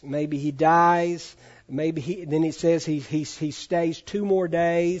passes. Maybe he dies. Then it says he stays 2 more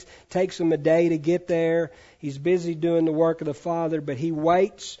days. Takes him a day to get there. He's busy doing the work of the Father, but he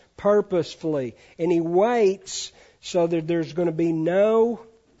waits purposefully. And he waits so that there's going to be no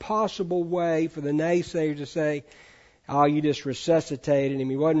possible way for the naysayers to say, oh, you just resuscitated him.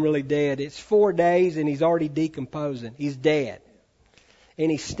 He wasn't really dead. It's 4 days and he's already decomposing. He's dead. And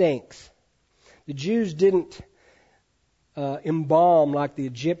he stinks. The Jews didn't embalm like the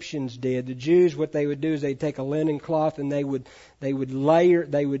Egyptians did. The Jews, what they would do is they'd take a linen cloth and they would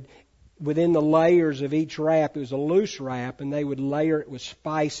within the layers of each wrap, it was a loose wrap, and they would layer it with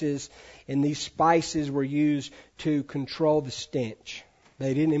spices, and these spices were used to control the stench.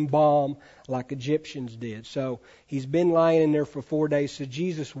 They didn't embalm like Egyptians did. So he's been lying in there for 4 days. So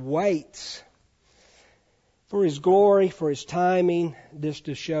Jesus waits for his glory, for his timing, just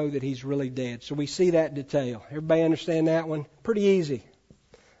to show that he's really dead. So we see that detail. Everybody understand that one? Pretty easy.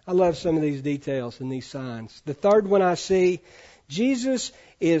 I love some of these details and these signs. The third one I see, Jesus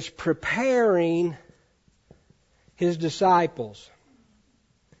is preparing his disciples.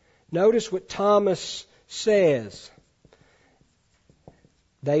 Notice what Thomas says.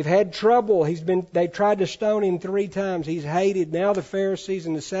 They've had trouble. They tried to stone him 3 times. He's hated. Now the Pharisees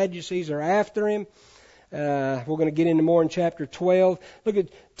and the Sadducees are after him. We're going to get into more in chapter 12. Look at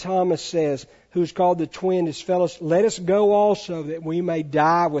Thomas says, who's called the twin, his fellows, let us go also that we may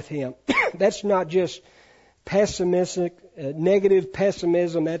die with him. That's not just pessimistic, negative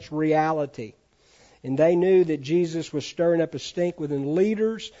pessimism. That's reality. And they knew that Jesus was stirring up a stink within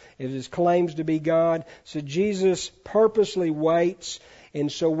leaders of his claims to be God. So Jesus purposely waits.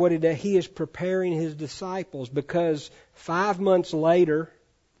 And so he is preparing his disciples, because 5 months later,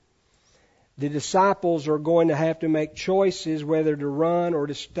 the disciples are going to have to make choices whether to run or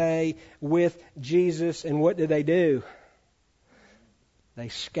to stay with Jesus. And what do? They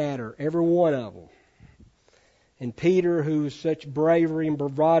scatter, every one of them. And Peter, who's such bravery and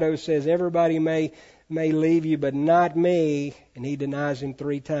bravado, says, everybody may leave you, but not me. And he denies him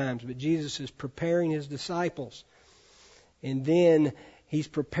 3 times. But Jesus is preparing his disciples. And then he's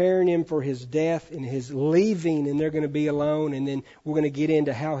preparing him for his death and his leaving, and they're going to be alone. And then we're going to get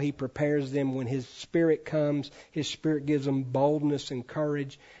into how he prepares them when his Spirit comes. His Spirit gives them boldness and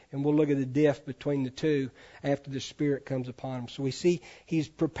courage. And we'll look at the diff between the two after the Spirit comes upon them. So we see he's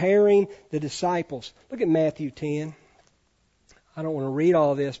preparing the disciples. Look at Matthew 10. I don't want to read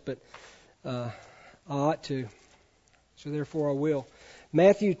all this, but I ought to. So therefore I will.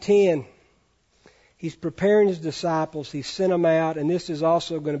 Matthew 10. He's preparing His disciples. He sent them out, and this is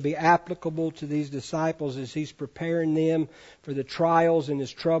also going to be applicable to these disciples as He's preparing them for the trials and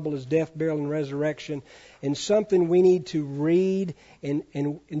His trouble, His death, burial, and resurrection. And something we need to read, and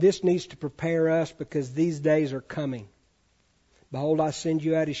this needs to prepare us because these days are coming. Behold, I send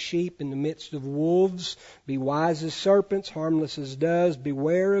you out as sheep in the midst of wolves. Be wise as serpents, harmless as doves.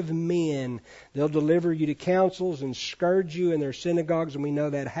 Beware of men. They'll deliver you to councils and scourge you in their synagogues, and we know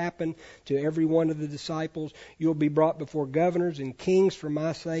that happened to every one of the disciples. You'll be brought before governors and kings for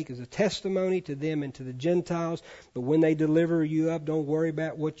my sake as a testimony to them and to the Gentiles. But when they deliver you up, don't worry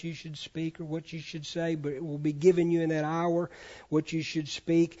about what you should speak or what you should say, but it will be given you in that hour what you should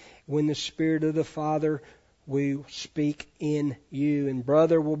speak when the Spirit of the Father will speak in you. And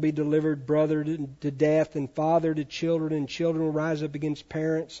brother will be delivered brother to death, and father to children, and children will rise up against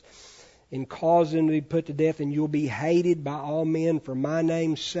parents and cause them to be put to death, and you'll be hated by all men for my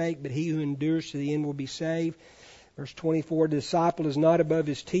name's sake, but he who endures to the end will be saved. Verse 24, a disciple is not above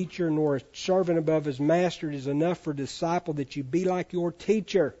his teacher, nor a servant above his master. It is enough for a disciple that you be like your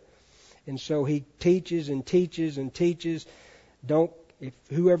teacher. And so he teaches and teaches and teaches.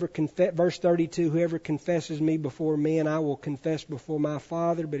 Verse 32, whoever confesses me before men, I will confess before my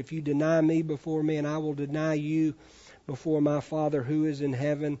Father. But if you deny me before men, I will deny you before my Father who is in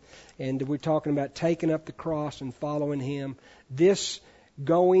heaven. And we're talking about taking up the cross and following Him. This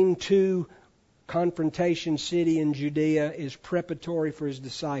going to Confrontation City in Judea is preparatory for His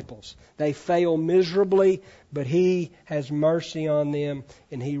disciples. They fail miserably, but He has mercy on them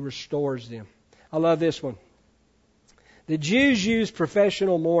and He restores them. I love this one. The Jews used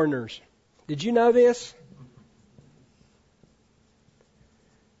professional mourners. Did you know this?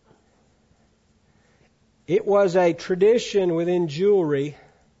 It was a tradition within jewelry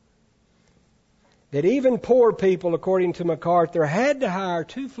that even poor people, according to MacArthur, had to hire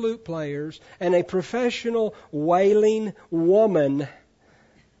 2 flute players and a professional wailing woman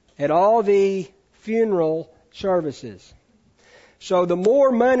at all the funeral services. So the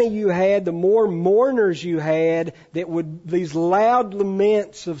more money you had, the more mourners you had that would, these loud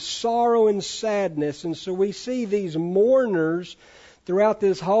laments of sorrow and sadness. And so we see these mourners throughout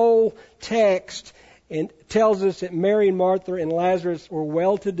this whole text, and it tells us that Mary and Martha and Lazarus were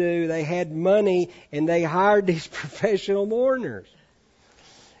well-to-do. They had money, and they hired these professional mourners.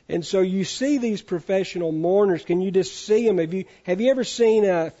 And so you see these professional mourners. Can you just see them? Have you ever seen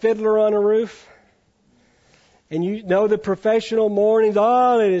a Fiddler on a Roof? And you know the professional mourning,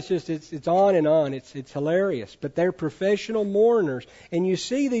 it's on and on. It's hilarious. But they're professional mourners. And you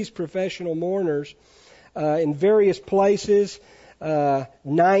see these professional mourners in various places.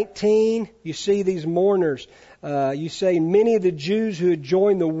 19, you see these mourners. You say many of the Jews who had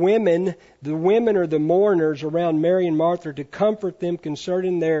joined the women are the mourners around Mary and Martha to comfort them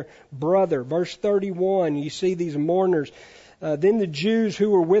concerning their brother. Verse 31, you see these mourners. Then the Jews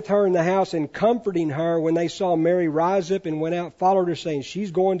who were with her in the house and comforting her when they saw Mary rise up and went out, followed her saying, she's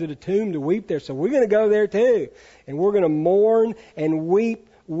going to the tomb to weep there. So we're going to go there too. And we're going to mourn and weep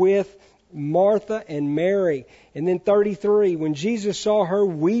with Martha and Mary. And then 33, when Jesus saw her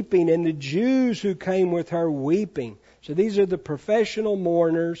weeping and the Jews who came with her weeping. So these are the professional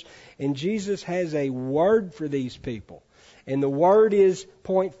mourners, and Jesus has a word for these people. And the word is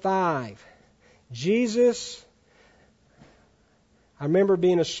point 5. I remember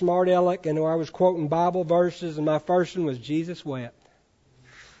being a smart aleck and I was quoting Bible verses, and my first one was Jesus wept.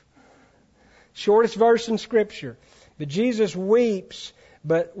 Shortest verse in Scripture. But Jesus weeps,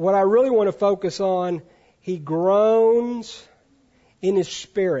 but what I really want to focus on, He groans in His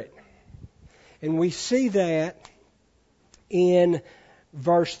spirit. And we see that in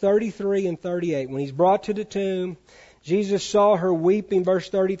verse 33 and 38. When He's brought to the tomb, Jesus saw her weeping, verse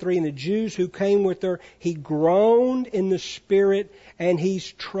 33, and the Jews who came with her, He groaned in the spirit and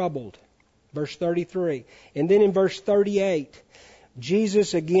He's troubled. Verse 33. And then in verse 38,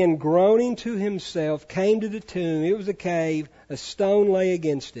 Jesus, again groaning to Himself, came to the tomb. It was a cave. A stone lay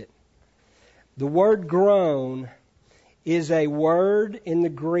against it. The word groan is a word in the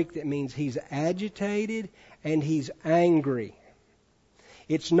Greek that means He's agitated and He's angry.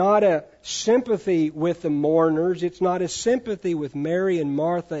 It's not a sympathy with the mourners. It's not a sympathy with Mary and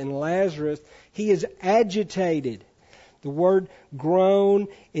Martha and Lazarus. He is agitated. The word groan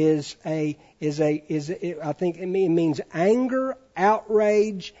I think it means anger,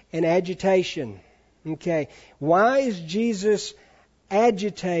 outrage, and agitation. Okay. Why is Jesus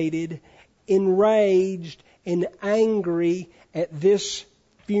agitated, enraged, and angry at this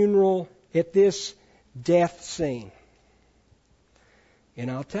funeral, at this death scene? And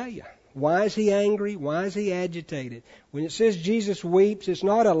I'll tell you, Why is he angry? Why is he agitated? When it says Jesus weeps, it's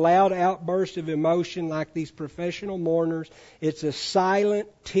not a loud outburst of emotion like these professional mourners. It's a silent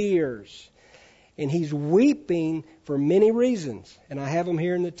tears. And he's weeping for many reasons. And I have them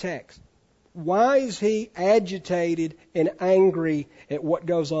here in the text. Why is he agitated and angry at what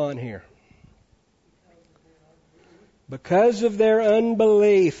goes on here? Because of their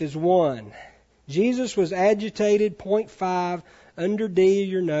unbelief is one. Jesus was agitated, point 5, under D of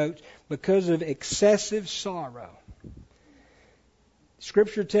your notes, because of excessive sorrow.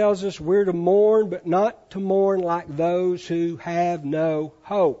 Scripture tells us we're to mourn, but not to mourn like those who have no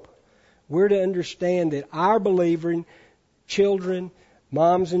hope. We're to understand that our believing children,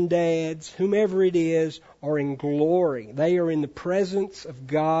 moms and dads, whomever it is, are in glory. They are in the presence of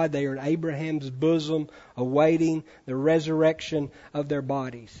God. They are in Abraham's bosom, awaiting the resurrection of their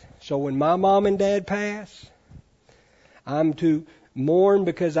bodies. So when my mom and dad pass, I'm to mourn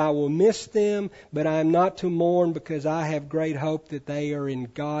because I will miss them, but I'm not to mourn because I have great hope that they are in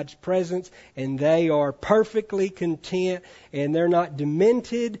God's presence and they are perfectly content and they're not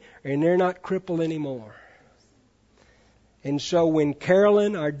demented and they're not crippled anymore. And so when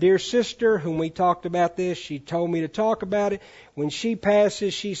Carolyn, our dear sister, whom we talked about this, she told me to talk about it. When she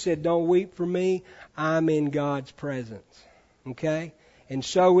passes, she said, "Don't weep for me. I'm in God's presence." Okay? And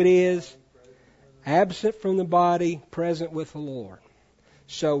so it is. Absent from the body, present with the Lord.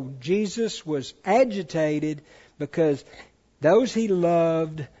 So Jesus was agitated because those he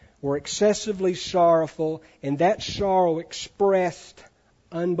loved were excessively sorrowful, and that sorrow expressed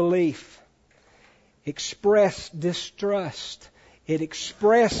unbelief, expressed distrust. It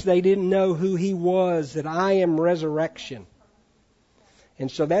expressed they didn't know who he was, that I am resurrection. And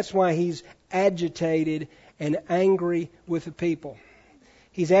so that's why he's agitated and angry with the people.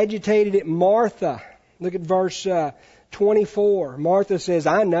 He's agitated at Martha. Look at verse 24. Martha says,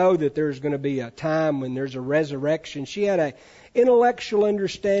 "I know that there's going to be a time when there's a resurrection." She had an intellectual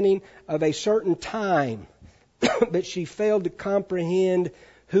understanding of a certain time, but she failed to comprehend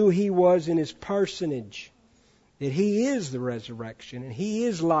who he was in his personage, that he is the resurrection and he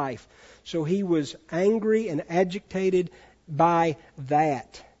is life. So he was angry and agitated by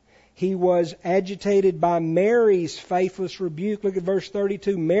that. He was agitated by Mary's faithless rebuke. Look at verse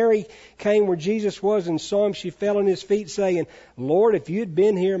 32. Mary came where Jesus was and saw him. She fell on his feet saying, "Lord, if you'd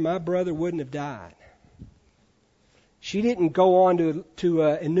been here, my brother wouldn't have died." She didn't go on to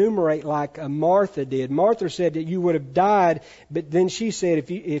enumerate like Martha did. Martha said that you would have died, but then she said,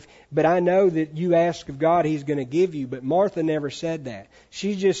 but I know that you ask of God, He's going to give you. But Martha never said that.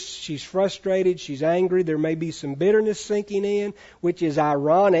 She's frustrated, she's angry. There may be some bitterness sinking in, which is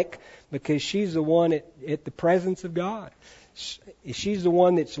ironic because she's the one at the presence of God. She's the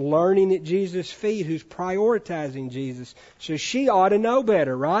one that's learning at Jesus' feet, who's prioritizing Jesus. So she ought to know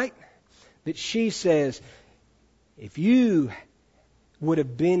better, right? But she says, "If you would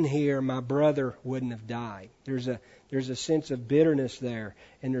have been here, my brother wouldn't have died." There's a sense of bitterness there.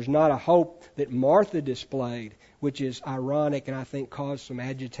 And there's not a hope that Martha displayed, which is ironic and I think caused some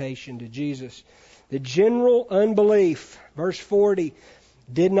agitation to Jesus. The general unbelief, verse 40,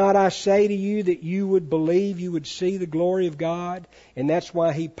 "Did not I say to you that you would believe, you would see the glory of God?" And that's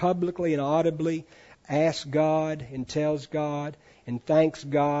why he publicly and audibly asks God and tells God and thanks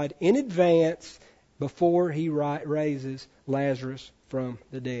God in advance before he raises Lazarus from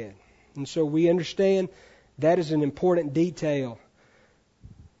the dead. And so we understand that is an important detail.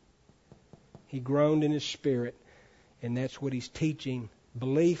 He groaned in his spirit, and that's what he's teaching.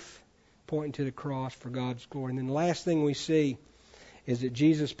 Belief, pointing to the cross for God's glory. And then the last thing we see is that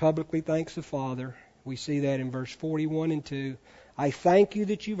Jesus publicly thanks the Father. We see that in verse 41 and 2. "I thank you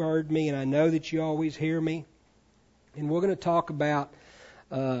that you've heard me, and I know that you always hear me." And we're going to talk about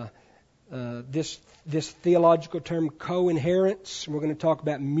this theological term, co-inherence. We're going to talk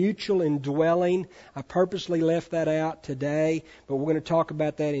about mutual indwelling. I purposely left that out today, but we're going to talk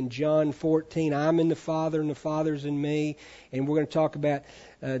about that in John 14. I'm in the Father and the Father's in me. And we're going to talk about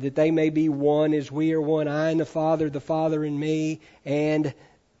that they may be one as we are one. I in the Father in me, and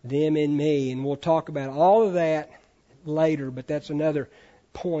them in me. And we'll talk about all of that later, but that's another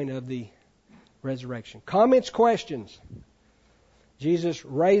point of the resurrection. Comments, questions? Jesus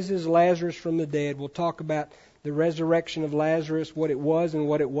raises Lazarus from the dead. We'll talk about the resurrection of Lazarus, what it was and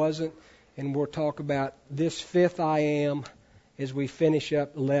what it wasn't. And we'll talk about this fifth I am as we finish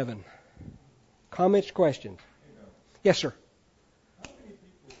up 11. Comments, questions? Yes, sir. How many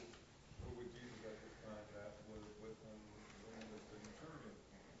people were with Jesus at this time that was with him when it was the eternity of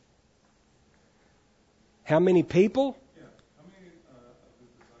Cain? How many people? Yeah. How many of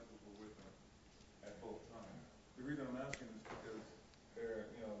his disciples were with him at both times? The reason I'm asking is because they're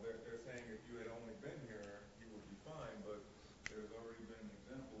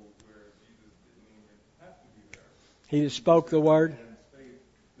He just spoke the word. And faith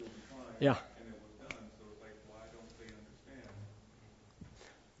still declined. Yeah. And it was done. So it's like, why don't they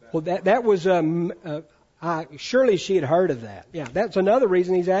understand? Well, that was surely she had heard of that. Yeah, that's another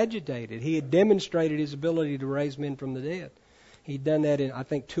reason he's agitated. He had demonstrated his ability to raise men from the dead. He'd done that in, I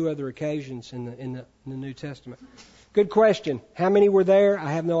think, 2 other occasions in the New Testament. Good question. How many were there?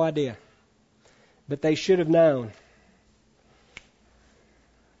 I have no idea. But they should have known.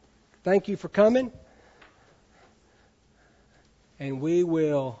 Thank you for coming. And we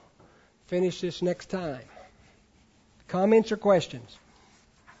will finish this next time. Comments or questions?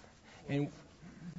 And